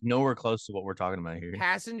out, like nowhere close to what we're talking about here.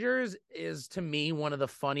 Passengers is to me one of the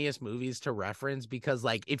funniest movies to reference because,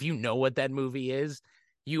 like, if you know what that movie is,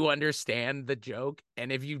 you understand the joke,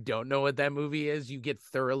 and if you don't know what that movie is, you get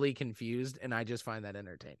thoroughly confused, and I just find that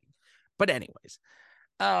entertaining. But anyways,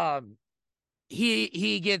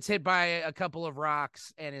 he gets hit by a couple of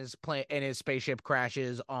rocks, and his spaceship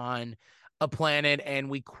crashes on a planet, and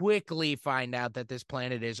we quickly find out that this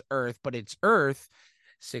planet is Earth, but it's Earth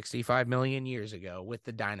 65 million years ago with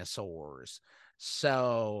the dinosaurs.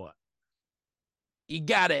 So you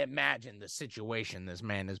got to imagine the situation this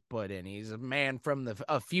man is put in. He's a man from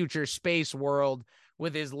a future space world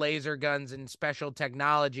with his laser guns and special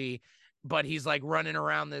technology, but he's like running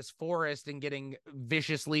around this forest and getting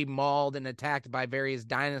viciously mauled and attacked by various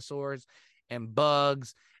dinosaurs and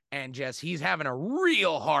bugs. And just, he's having a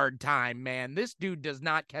real hard time, man. This dude does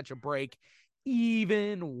not catch a break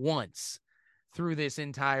even once through this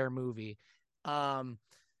entire movie.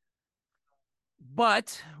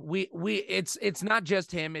 But it's not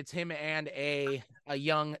just him, it's him and a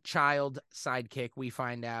young child sidekick, we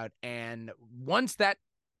find out. And once that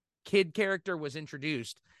kid character was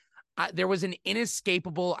introduced, there was an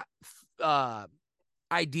inescapable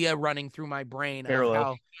idea running through my brain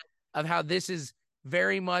of how this is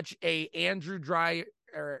very much a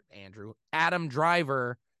Adam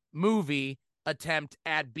Driver movie attempt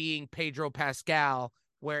at being Pedro Pascal,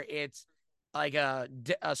 where it's like a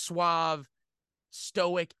suave,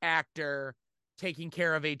 stoic actor taking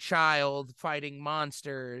care of a child fighting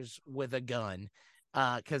monsters with a gun,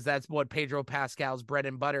 because that's what Pedro Pascal's bread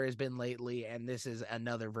and butter has been lately, and this is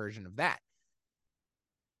another version of that.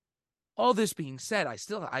 All this being said,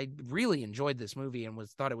 I really enjoyed this movie and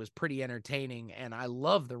thought it was pretty entertaining, and I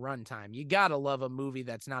love the runtime. You gotta love a movie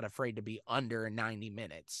that's not afraid to be under 90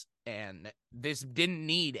 minutes, and this didn't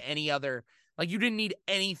need you didn't need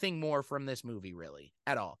anything more from this movie, really,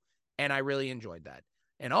 at all. And I really enjoyed that.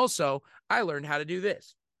 And also, I learned how to do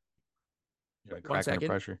this. Like 1 second.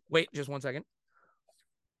 Pressure. Wait, just 1 second.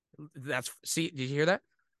 Did you hear that?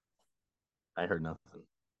 I heard nothing.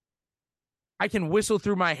 I can whistle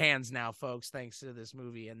through my hands now, folks, thanks to this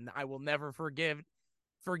movie. And I will never forget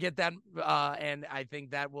that. And I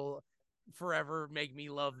think that will forever make me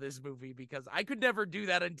love this movie, because I could never do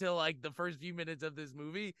that until like the first few minutes of this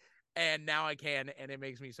movie. And now I can, and it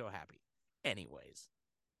makes me so happy. Anyways.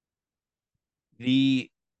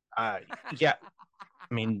 I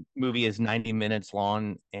mean, movie is 90 minutes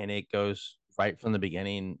long, and it goes right from the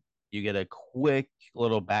beginning. You get a quick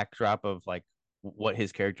little backdrop of like what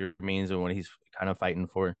his character means and what he's kind of fighting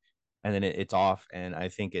for, and then it's off. And I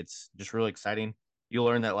think it's just really exciting. you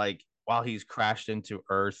learn that like while he's crashed into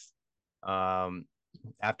Earth, um,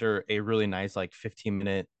 after a really nice like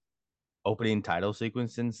 15-minute opening title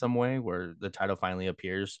sequence in some way where the title finally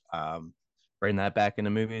appears, bring that back into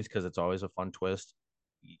movies because it's always a fun twist.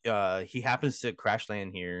 He happens to crash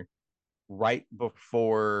land here right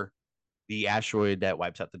before the asteroid that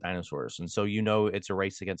wipes out the dinosaurs. And so it's a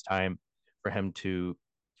race against time for him to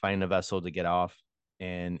find a vessel to get off.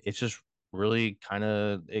 And it's just really kind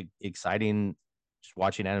of exciting just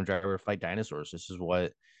watching Adam Driver fight dinosaurs. This is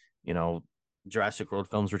what, you know, Jurassic World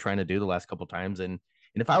films were trying to do the last couple times. And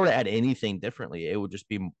if I were to add anything differently, it would just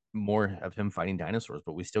be more of him fighting dinosaurs.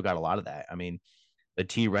 But we still got a lot of that. I mean, the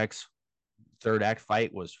T Rex third act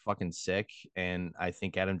fight was fucking sick. And I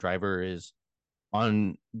think Adam Driver is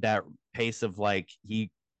on that pace of like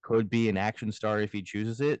he could be an action star if he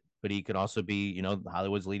chooses it, but he could also be,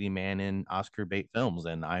 Hollywood's leading man in Oscar bait films.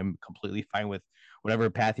 And I'm completely fine with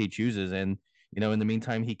whatever path he chooses. And, in the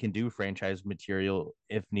meantime, he can do franchise material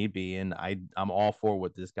if need be. And I'm all for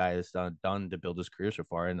what this guy has done to build his career so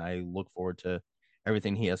far. And I look forward to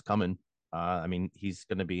everything he has coming. I mean, he's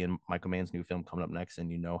going to be in Michael Mann's new film coming up next. And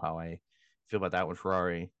you know how I feel about that with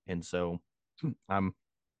Ferrari. And so I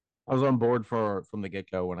was on board from the get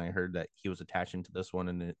go when I heard that he was attaching to this one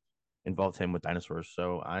and it involved him with dinosaurs.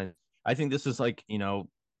 So I think this is like,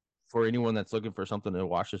 for anyone that's looking for something to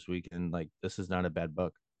watch this weekend, like this is not a bad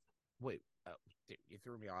book. Wait, dude, you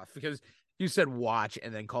threw me off because you said watch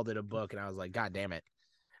and then called it a book, and I was like, God damn it.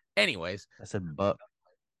 Anyways, I said buck.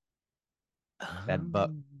 Bad buck.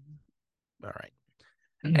 All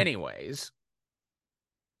right. Anyways,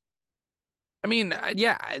 I mean,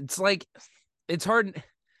 yeah, it's like it's hard.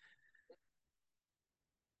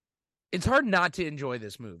 It's hard not to enjoy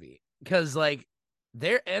this movie because, like,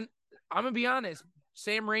 and I'm gonna be honest,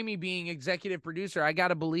 Sam Raimi being executive producer, I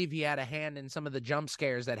gotta believe he had a hand in some of the jump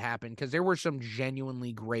scares that happened because there were some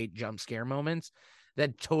genuinely great jump scare moments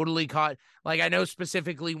that totally caught. Like, I know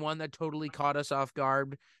specifically one that totally caught us off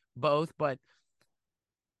guard, both, but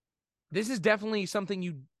this is definitely something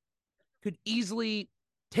you could easily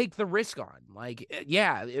take the risk on. Like,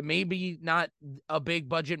 yeah, it may be not a big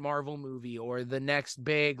budget Marvel movie or the next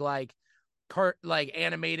big like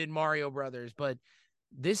animated Mario Brothers, but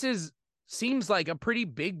this seems like a pretty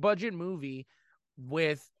big budget movie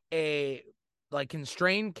with a like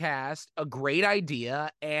constrained cast, a great idea,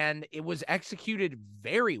 and it was executed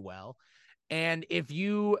very well. And if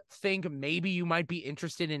you think maybe you might be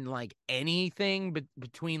interested in like anything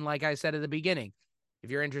between, like I said at the beginning,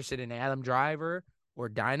 if you're interested in Adam Driver or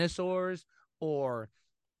dinosaurs or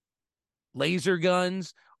laser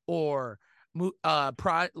guns or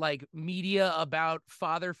like media about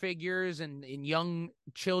father figures and young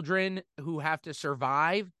children who have to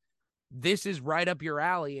survive, this is right up your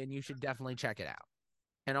alley and you should definitely check it out.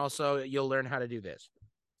 And also you'll learn how to do this.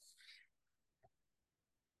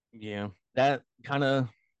 Yeah, that kind of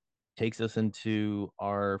takes us into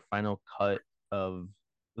our final cut of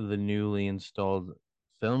the newly installed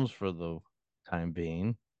films for the time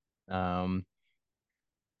being. Stab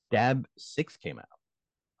 6 came out.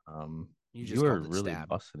 You were really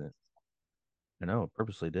busting it. I know,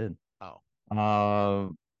 purposely did.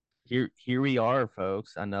 Oh. Here we are,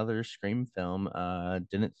 folks. Another Scream film.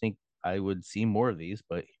 Didn't think I would see more of these,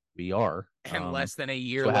 but we are. And less than a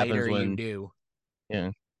year later, you do.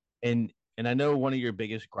 Yeah. And I know one of your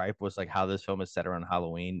biggest gripe was like how this film is set around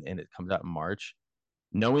Halloween and it comes out in March.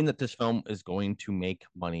 Knowing that this film is going to make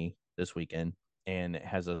money this weekend and it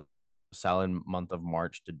has a solid month of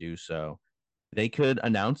March to do so, they could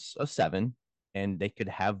announce a 7 and they could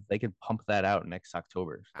pump that out next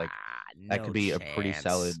October. Like that could be a pretty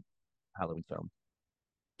solid Halloween film.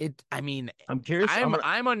 I'm curious.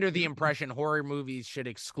 I'm under the impression horror movies should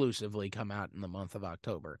exclusively come out in the month of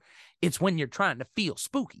October. It's when you're trying to feel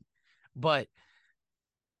spooky, but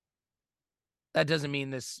that doesn't mean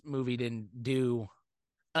this movie didn't do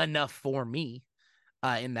enough for me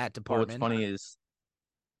in that department. What's funny is,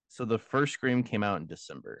 so the first Scream came out in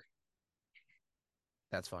December.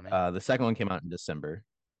 That's funny. The second one came out in December.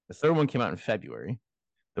 The third one came out in February.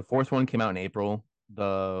 The fourth one came out in April.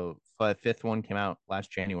 The fifth one came out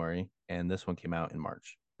last January, and this one came out in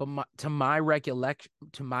March. But to my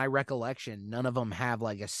recollection, none of them have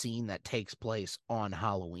like a scene that takes place on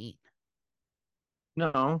Halloween.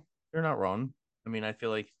 No, you're not wrong. I mean, I feel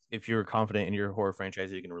like if you're confident in your horror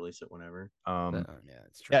franchise, you can release it whenever. Yeah,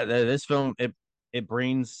 that's true. Yeah, this film it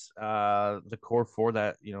brings the core 4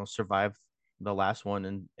 that survived the last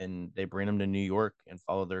one, and they bring them to New York and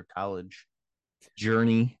follow their college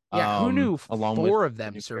journey. Yeah, who knew along 4 with of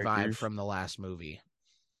them survived from the last movie?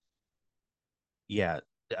 Yeah,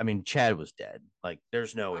 I mean, Chad was dead. Like,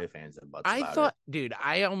 there's no ifs, ands, and buts I about thought, it. dude,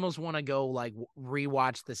 I almost want to go like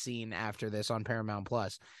rewatch the scene after this on Paramount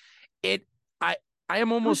Plus. It, I, I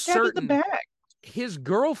am almost certain bag. his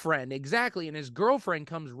girlfriend, exactly, and his girlfriend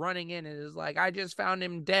comes running in and is like, "I just found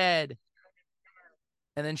him dead,"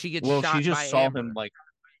 and then she gets Well, shot she by just saw Amber. him like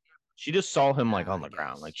on I the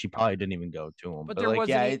ground. guess, Like, she probably didn't even go to him. but But there like,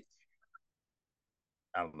 wasn't.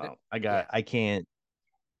 I don't know. Yeah, I can't.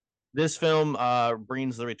 This film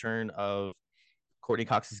brings the return of Courtney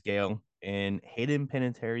Cox's Gale and Hayden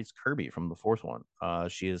Panettiere's Kirby from the fourth one.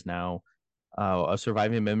 She is now a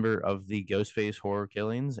surviving member of the Ghostface horror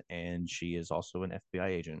killings, and she is also an FBI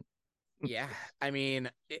agent. yeah. I mean,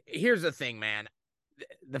 here's the thing, man.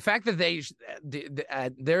 The fact that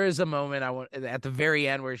there is a moment I want at the very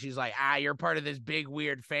end where she's like, "You're part of this big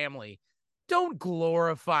weird family." Don't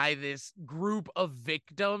glorify this group of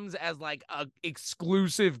victims as like a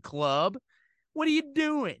exclusive club. What are you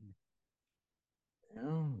doing?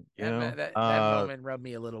 That moment rubbed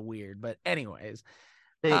me a little weird, but anyways,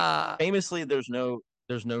 famously, there's no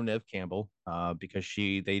Nev Campbell, because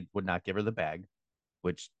they would not give her the bag,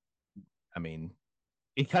 which, I mean,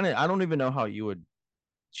 it kind of, I don't even know how you would.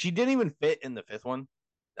 She didn't even fit in the fifth one.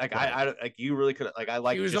 Like, right. I like, you really could, like, I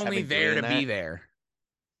like She was just only having there Dewey to in be that. there.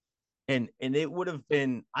 And it would have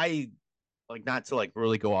been, I like, not to like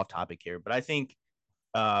really go off topic here, but I think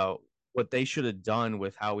uh what they should have done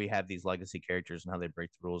with how we have these legacy characters and how they break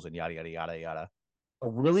the rules and yada yada yada yada, a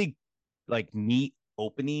really like neat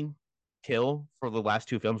opening kill for the last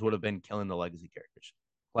two films would have been killing the legacy characters.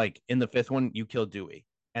 Like, in the fifth one, you kill Dewey,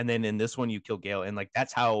 and then in this one, you kill Gale, and like,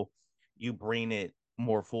 that's how you bring it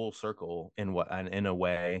more full circle in a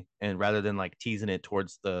way, and rather than like teasing it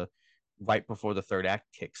towards the right before the third act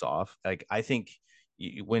kicks off. Like, I think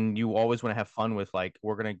when you always want to have fun with, like,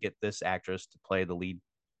 we're gonna get this actress to play the lead,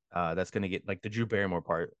 that's gonna get like the Drew Barrymore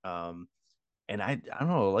part. And I don't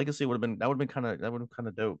know, Legacy would have been, that would have kind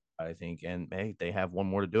of dope, I think. And hey, they have one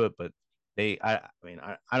more to do it, but I mean,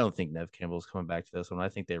 I don't think Nev Campbell's coming back to this one. I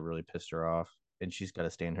think they really pissed her off, and she's got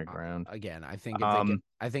to stand her ground. Again, I think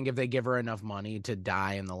if they give her enough money to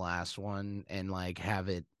die in the last one and like have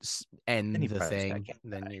it end the thing,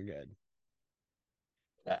 then you're good.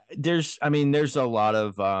 There's a lot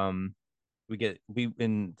of we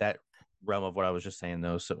in that realm of what I was just saying,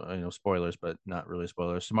 though. So, spoilers, but not really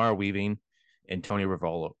spoilers. Samara Weaving and Tony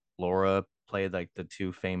Laura played like the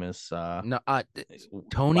two famous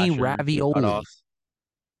Tony Ravioli.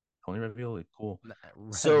 Tony Ravioli, cool.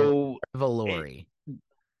 So Ravioli.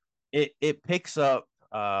 It picks up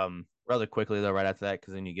rather quickly, though, right after that,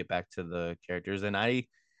 because then you get back to the characters. And I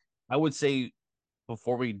would say,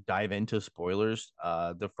 before we dive into spoilers,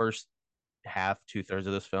 the first half, 2/3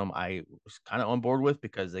 of this film, I was kind of on board with,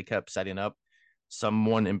 because they kept setting up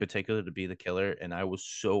someone in particular to be the killer, and I was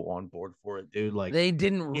so on board for it, dude. Like, they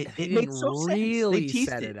didn't really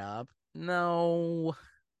set it up. No,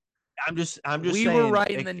 I'm just we saying, were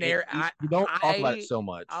writing the narrative. You don't talk about it so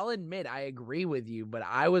much. I'll admit, I agree with you, but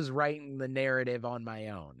I was writing the narrative on my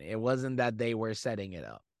own. It wasn't that they were setting it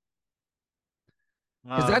up.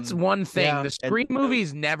 Because that's one thing. Yeah, the Scream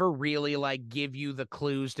movies never really like give you the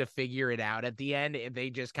clues to figure it out at the end. They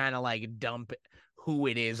just kind of like dump who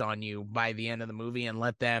it is on you by the end of the movie and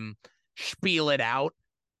let them spiel it out.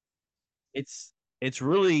 It's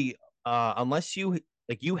really unless you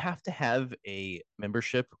have to have a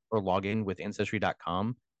membership or login with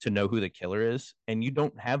ancestry.com to know who the killer is, and you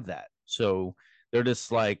don't have that. So they're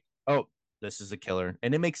just like, "Oh, this is a killer."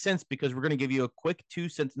 And it makes sense, because we're going to give you a quick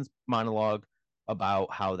 2-sentence monologue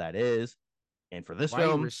about how that is. And for this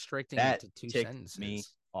film, restricting that it to 2 sentences me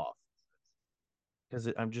off, because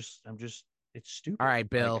I'm just it's stupid. All right,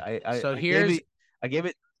 Bill. Like, so I gave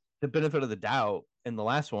it the benefit of the doubt in the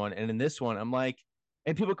last one, and in this one, I'm like,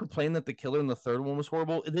 and people complain that the killer in the third one was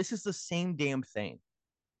horrible. This is the same damn thing.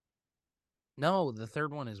 No, the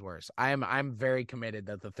third one is worse. I'm very committed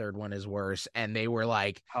that the third one is worse, and they were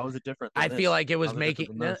like, "How is it different?" I feel like it was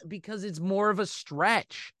making because it's more of a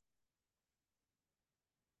stretch.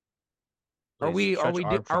 Are we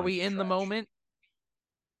in the moment?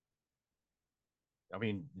 I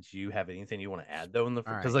mean, do you have anything you want to add, though?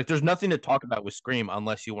 Because like, there's nothing to talk about with Scream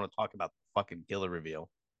unless you want to talk about the fucking killer reveal.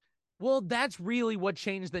 Well, that's really what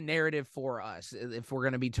changed the narrative for us, if we're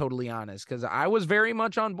going to be totally honest, because I was very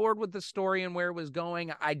much on board with the story and where it was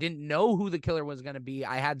going. I didn't know who the killer was going to be.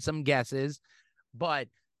 I had some guesses, but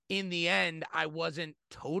in the end, I wasn't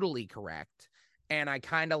totally correct. And I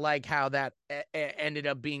kind of like how that ended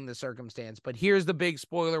up being the circumstance. But here's the big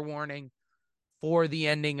spoiler warning for the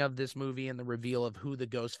ending of this movie and the reveal of who the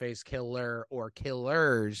Ghostface killer or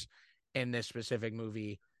killers in this specific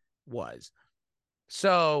movie was.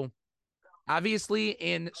 So obviously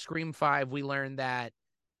in Scream 5, we learned that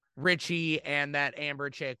Richie and that Amber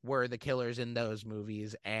chick were the killers in those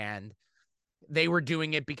movies. And they were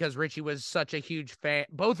doing it because Richie was such a huge fan.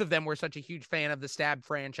 Both of them were such a huge fan of the Stab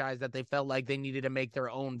franchise that they felt like they needed to make their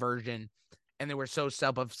own version. And they were so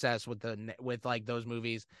self-obsessed with like those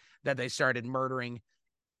movies that they started murdering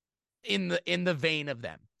in the vein of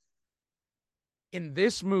them. In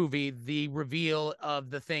this movie, the reveal of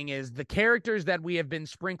the thing is the characters that we have been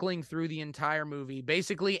sprinkling through the entire movie.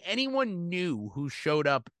 Basically, anyone new who showed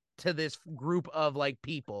up to this group of like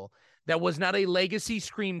people that was not a legacy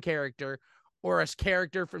Scream character or a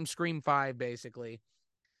character from Scream 5, basically,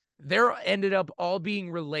 they're ended up all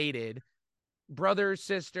being related, brother,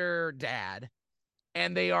 sister, dad,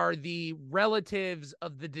 and they are the relatives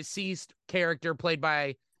of the deceased character played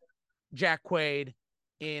by Jack Quaid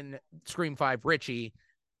in Scream 5, Richie,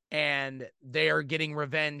 and they are getting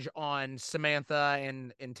revenge on Samantha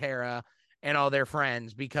and Tara and all their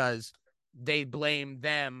friends because they blame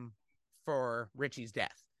them for Richie's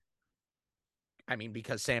death. I mean,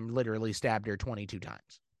 because Sam literally stabbed her 22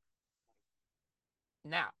 times.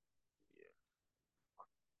 Now,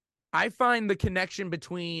 I find the connection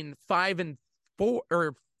between 5 and 4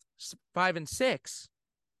 or 5 and 6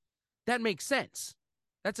 that makes sense.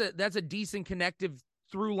 That's a decent connective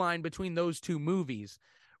through line between those two movies.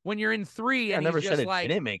 When you're in 3 and I never he's said just it like,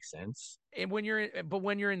 didn't make sense. And when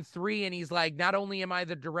you're in 3 and he's like, not only am I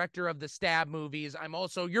the director of the Stab movies, I'm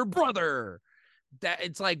also your brother. That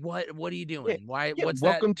it's like, what are you doing? Yeah, Why? yeah, What's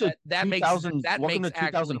welcome that? to That makes 2000. that Welcome makes to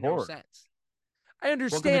 2000 actually no horror. sense. I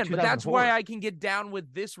understand, but 2000 that's why horror. I can get down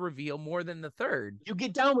with this reveal more than the third. You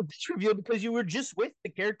get down with this reveal because you were just with the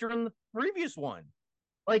character in the previous one.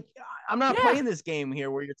 Like, I'm not playing this game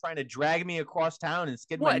here where you're trying to drag me across town and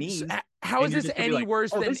skid my knees. How is this any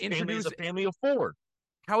worse than introducing a family of 4?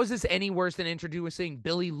 How is this any worse than introducing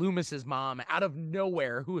Billy Loomis's mom out of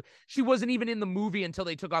nowhere? Who she wasn't even in the movie until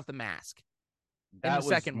they took off the mask. That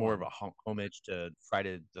was more of a homage to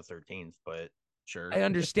Friday the 13th, but sure. I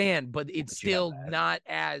understand, but it's still not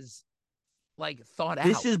as like thought out.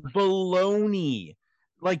 This is baloney.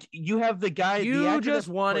 Like, you have the guy. You just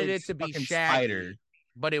wanted it to be Shaggy, Spider,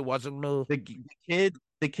 but it wasn't me. The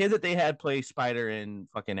kid that they had play Spider in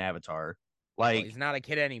fucking Avatar. Like, well, he's not a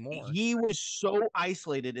kid anymore. He was so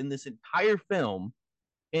isolated in this entire film,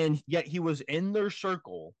 and yet he was in their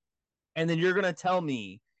circle. And then you're gonna tell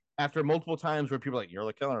me after multiple times where people are like, you're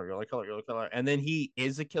the killer, you're the killer, you're the killer, and then he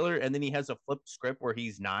is a killer, and then he has a flipped script where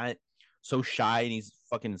he's not so shy and he's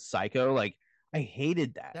fucking psycho. Like, I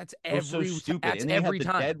hated that. That's so stupid. That's and every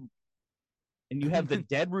time. And you have the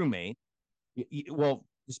dead roommate. Well,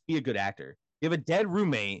 just be a good actor. You have a dead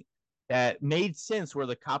roommate that made sense where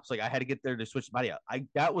the cops like, I had to get there to switch the body out.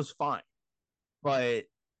 That was fine, but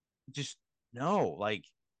just no. Like,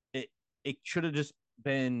 it should have just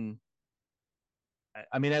been.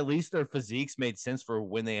 I mean, at least their physiques made sense for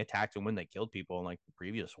when they attacked and when they killed people in like the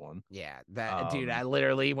previous one. Yeah, dude, I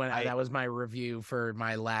literally that was my review for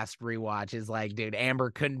my last rewatch is like, dude, Amber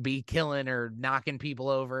couldn't be killing or knocking people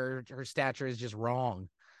over. Her stature is just wrong.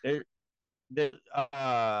 Early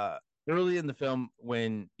in the film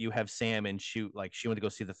when you have Sam and she went to go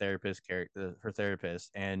see her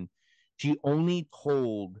therapist, and she only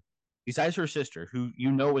told, besides her sister, who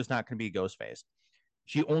is not going to be Ghostface,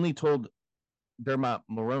 she only told Dermot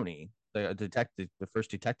Mulroney, the detective, the first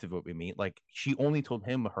detective that we meet, like, she only told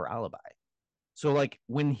him her alibi. So like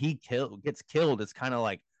when he gets killed, it's kind of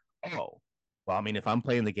like, oh, well, I mean, if I'm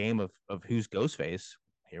playing the game of who's Ghostface,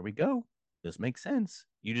 here we go. This makes sense.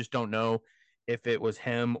 You just don't know if it was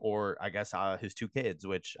him or I guess his 2 kids,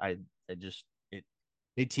 which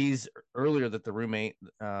they teased earlier that the roommate,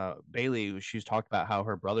 Bailey, she's talked about how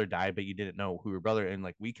her brother died, but you didn't know who her brother, and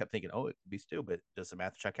like we kept thinking, oh, it could be Stu, but does the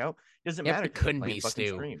math check out? It doesn't matter. It couldn't be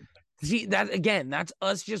Stu. See, that's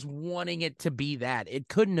us just wanting it to be that. It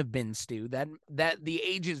couldn't have been Stu. That the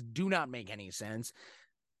ages do not make any sense.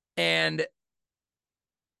 And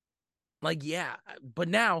like, yeah, but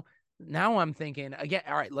now I'm thinking again,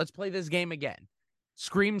 all right, let's play this game again.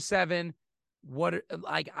 Scream 7. What,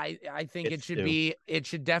 like, I think it should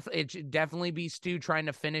definitely be Stu trying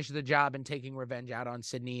to finish the job and taking revenge out on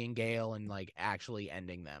Sydney and Gail and like actually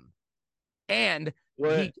ending them. And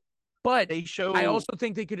I also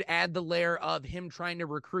think they could add the layer of him trying to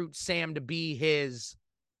recruit Sam to be his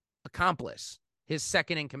accomplice, his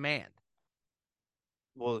second in command.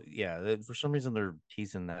 Well, yeah, for some reason they're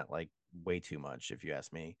teasing that like way too much, if you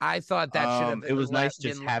ask me. I thought that should have. It was nice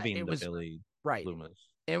just having the Billy Loomis.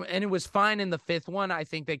 And it was fine in the 5th one. I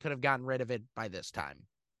think they could have gotten rid of it by this time.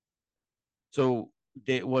 So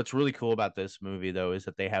what's really cool about this movie though is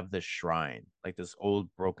that they have this shrine, like this old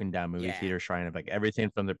broken down movie theater shrine of like everything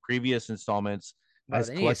from the previous installments Bro, as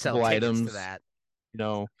they need to sell collectible tickets to items. that. You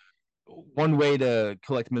know, one way to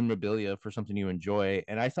collect memorabilia for something you enjoy.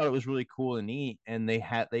 And I thought it was really cool and neat. And they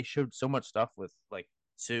showed so much stuff with like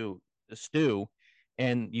Stu,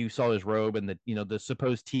 and you saw his robe and the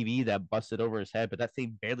supposed TV that busted over his head, but that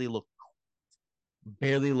thing barely looked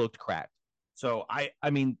cracked. So I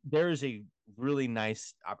mean, there is a really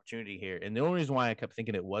nice opportunity here, and the only reason why I kept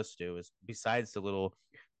thinking it was Stu is besides the little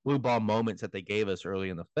blue ball moments that they gave us early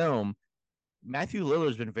in the film, Matthew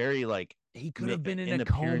Lillard's been very like He could have been in a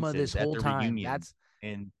coma appearances this at whole the time. reunion,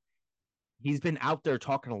 and he's been out there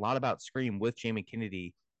talking a lot about Scream with Jamie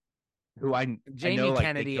Kennedy, who I Jamie know like they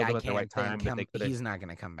Kennedy, killed I him at the right can't time, think but they could have. he's not going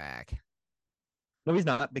to come back. No, he's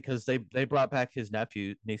not because they brought back his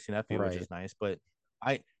niece and nephew, which Right. is nice. But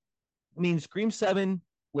I mean, Scream 7,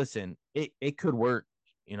 listen, it could work.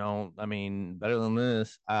 I mean, better than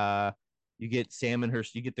this. You get Sam and her,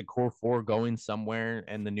 you get the core four going somewhere,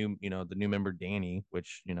 and the new member Danny,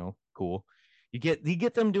 which cool. You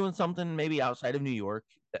get them doing something maybe outside of New York.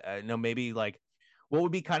 Maybe like what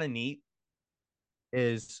would be kind of neat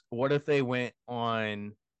is what if they went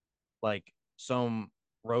on like some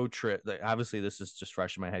road trip. Like, obviously, this is just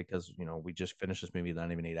fresh in my head because we just finished this movie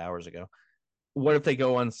not even 8 hours ago. What if they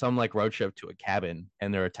go on some like road trip to a cabin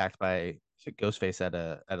and they're attacked by Ghostface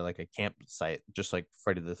at like a campsite, just like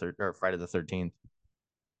Friday the 13th?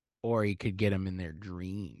 Or he could get them in their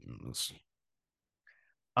dreams.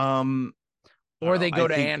 Or they go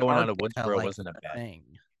to think going out of Antarctica, Woodsboro like wasn't a bad thing.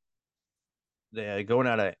 Going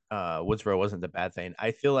out of Woodsboro wasn't the bad thing.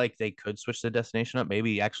 I feel like they could switch the destination up,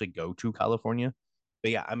 maybe actually go to California.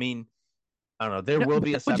 But yeah, I mean, I don't know. There will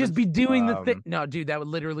be a would just seventh. be doing the thing. No, dude, that would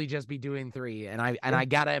literally just be doing 3. And I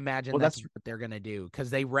gotta imagine that's what they're gonna do because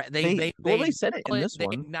they said it in this they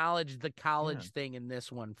one. acknowledged the college thing in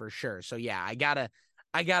this one for sure. So yeah, I gotta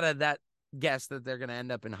that guess that they're gonna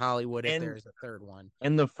end up in Hollywood if there's a third one.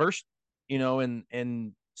 And the first,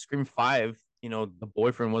 in Scream 5, the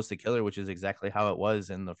boyfriend was the killer, which is exactly how it was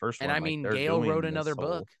in the first one. And I mean, Gail wrote another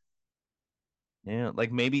book. Yeah,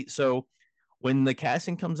 like maybe so. When the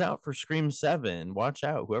casting comes out for Scream 7, watch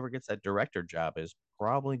out. Whoever gets that director job is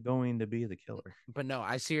probably going to be the killer. But no,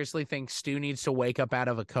 I seriously think Stu needs to wake up out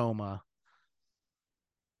of a coma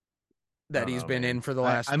that he's been in for the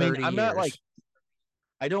last 30 years. I'm not like,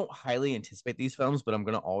 I don't highly anticipate these films, but I'm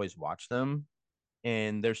going to always watch them.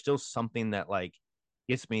 And there's still something that like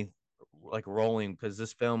gets me like rolling because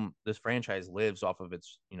this franchise lives off of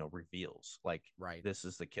its, reveals. Like, right, this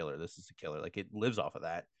is the killer. This is the killer. Like, it lives off of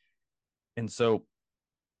that. And so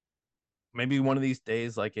maybe one of these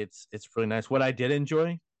days, like it's really nice. What I did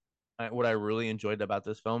enjoy, what I really enjoyed about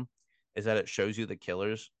this film is that it shows you the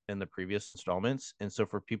killers in the previous installments. And so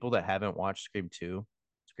for people that haven't watched Scream 2,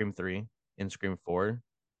 Scream 3, and Scream 4,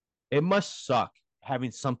 it must suck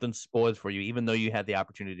having something spoiled for you, even though you had the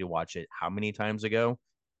opportunity to watch it how many times ago?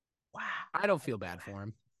 Wow. I don't feel bad for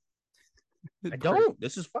him. I don't.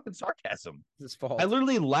 This is fucking sarcasm. His fault. I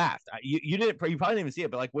literally laughed. You probably didn't even see it,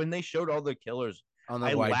 but like when they showed all the killers on the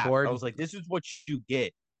I whiteboard, laughed. I was like, this is what you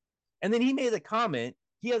get. And then he made the comment.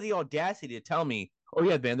 He had the audacity to tell me, oh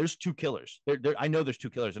yeah, man, there's 2 killers. I know there's 2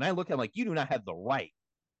 killers. And I look at him like, you do not have the right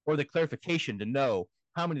or the clarification to know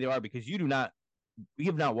how many there are because you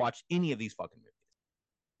have not watched any of these fucking movies.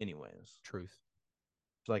 Anyways. Truth.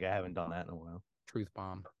 It's like I haven't done that in a while. Truth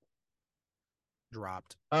bomb.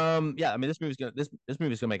 Dropped. Yeah, I mean this movie's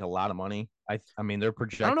gonna make a lot of money. I mean they're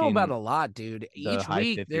projecting. I don't know about a lot, dude. Each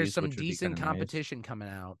week 50s, there's some decent competition nice. coming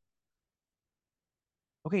out.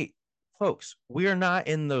 Okay, folks, we are not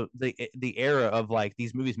in the era of like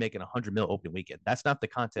these movies making 100 mil opening weekend. That's not the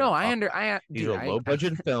content. No, these are low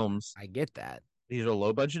budget films. I get that. These are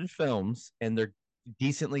low budget films, and they're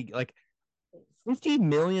decently like 50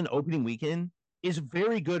 million opening weekend is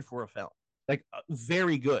very good for a film. Like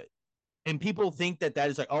very good. And people think that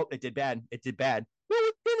is like, oh, it did bad. It did bad. No,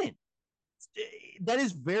 it didn't. That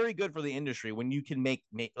is very good for the industry when you can make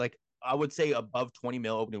like I would say above 20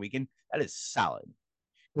 mil opening weekend. That is solid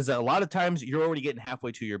because a lot of times you're already getting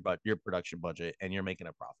halfway to your production budget and you're making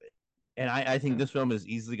a profit. And I think this film is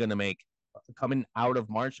easily going to make coming out of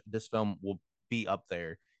March. This film will be up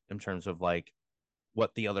there in terms of like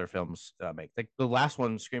what the other films make. Like the last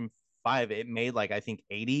one, Scream 5, it made like I think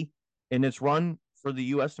 80 in its run. For the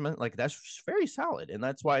U.S. like that's very solid, and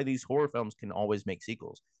that's why these horror films can always make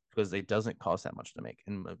sequels because it doesn't cost that much to make.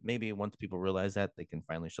 And maybe once people realize that, they can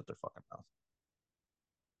finally shut their fucking mouth.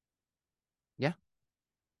 Yeah,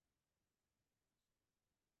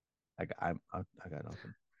 I got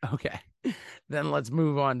nothing. Okay. Then let's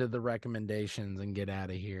move on to the recommendations and get out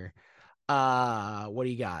of here. What do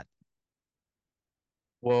you got?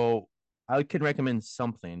 Well, I can recommend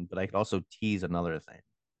something, but I could also tease another thing.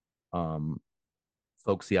 Um,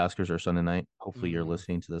 Folks, the Oscars are Sunday night. Hopefully, you're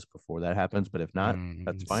listening to this before that happens, but if not,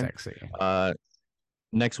 that's fine. Sexy.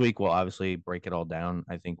 Next week we'll obviously break it all down.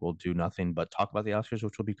 I think we'll do nothing but talk about the Oscars,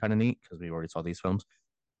 which will be kind of neat because we already saw these films.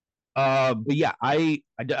 But yeah, I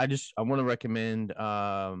want to recommend.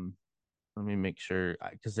 Let me make sure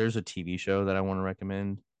because there's a TV show that I want to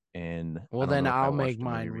recommend, and Well, I don't then know if I I'll watched make the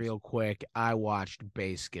movie mine real recently. quick. I watched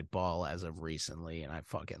Basketball as of recently, and I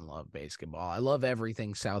fucking love Basketball. I love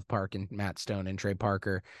everything South Park and Matt Stone and Trey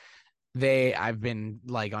Parker. I've been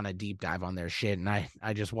like on a deep dive on their shit, and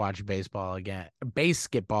I just watched Basketball again.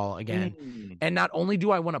 Mm. And not only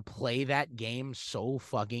do I want to play that game so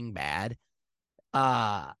fucking bad,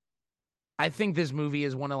 I think this movie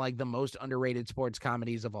is one of like the most underrated sports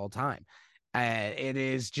comedies of all time. It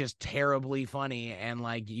is just terribly funny, and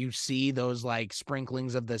like you see those like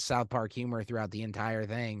sprinklings of the South Park humor throughout the entire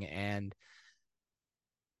thing, and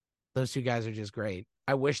those two guys are just great.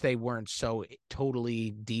 I wish they weren't so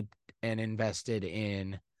totally deep and invested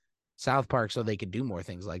in South Park so they could do more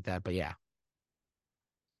things like that. But yeah.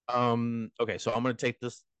 Okay, so I'm gonna take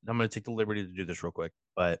this. I'm gonna take the liberty to do this real quick.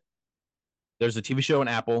 But there's a TV show on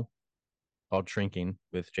Apple called Shrinking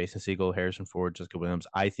with Jason Segel, Harrison Ford, Jessica Williams.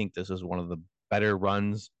 I think this is one of the better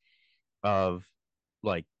runs of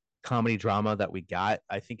like comedy drama that we got.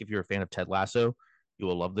 I think if you're a fan of Ted Lasso, you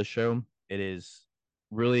will love this show. It is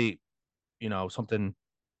really, something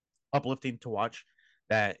uplifting to watch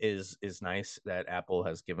that is nice that Apple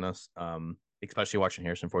has given us. Especially watching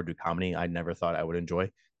Harrison Ford do comedy, I never thought I would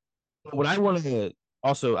enjoy. But what I want to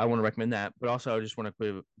also I want to recommend that, but also I just want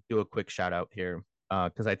to do a quick shout out here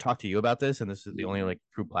because I talked to you about this, and this is the only like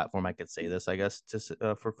true platform I could say this, I guess,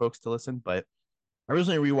 to for folks to listen. But I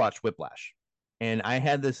recently rewatched Whiplash, and I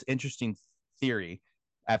had this interesting theory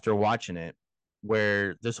after watching it,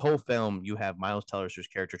 where this whole film you have Miles Teller's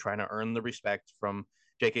character trying to earn the respect from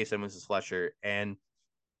J.K. Simmons' Fletcher, and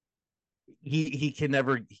he can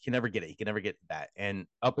never get it. He can never get that. And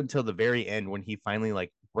up until the very end, when he finally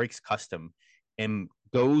like breaks custom and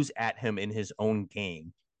goes at him in his own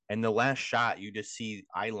game, and the last shot you just see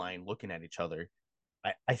eyeline looking at each other.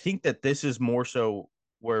 I think that this is more so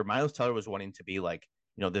where Miles Teller was wanting to be like,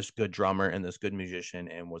 this good drummer and this good musician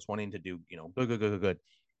and was wanting to do, good, good, good, good, good.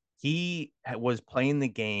 He was playing the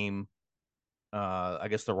game, I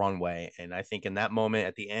guess, the wrong way. And I think in that moment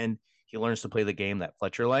at the end, he learns to play the game that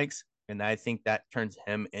Fletcher likes. And I think that turns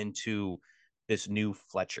him into this new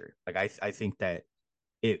Fletcher. Like, I think that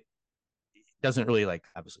it doesn't really like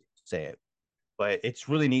obviously say it, but it's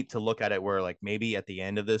really neat to look at it where like maybe at the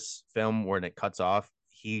end of this film when it cuts off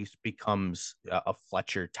he becomes a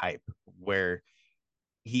Fletcher type where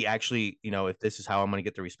he actually, if this is how I'm going to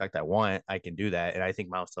get the respect I want, I can do that. And I think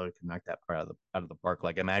Miles Teller can knock that part out of the park.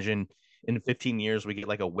 Like imagine in 15 years we get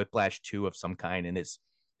like a Whiplash 2 of some kind, and it's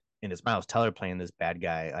Miles Teller playing this bad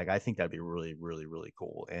guy. Like I think that'd be really, really, really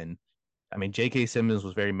cool. And I mean, J.K. Simmons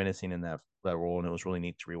was very menacing in that role, and it was really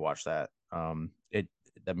neat to rewatch that. It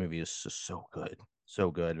that movie is just so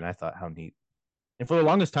good, and I thought how neat. And for the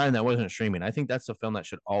longest time, that wasn't streaming. I think that's a film that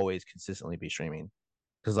should always consistently be streaming.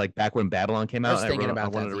 Because like back when Babylon came I out, was thinking I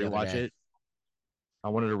about wanted that to the other rewatch day. it. I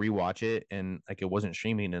wanted to rewatch it, and like it wasn't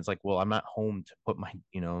streaming. And it's like, well, I'm not home to put my,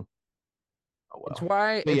 oh It's well.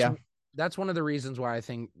 why But yeah, that's one of the reasons why I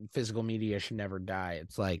think physical media should never die.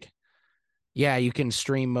 It's like, yeah, you can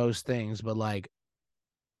stream most things, but like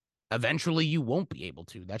eventually you won't be able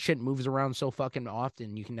to. That shit moves around so fucking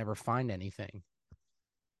often, you can never find anything.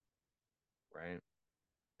 right.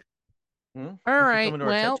 Well, All thanks for right. coming to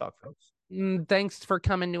our TED Well, Talk, folks. thanks for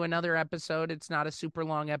coming to another episode. It's not a super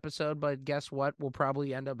long episode, but guess what? We'll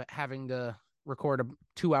probably end up having to record a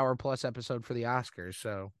 2 hour plus episode for the Oscars.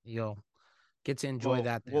 So you'll get to enjoy Well,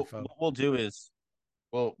 that there, folks. what we'll do is,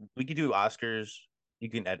 well, we could do Oscars. You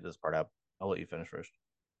can edit this part out. I'll let you finish first.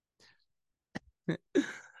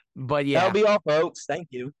 But That'll yeah, be all, folks. Thank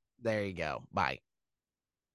you. there you go. Bye.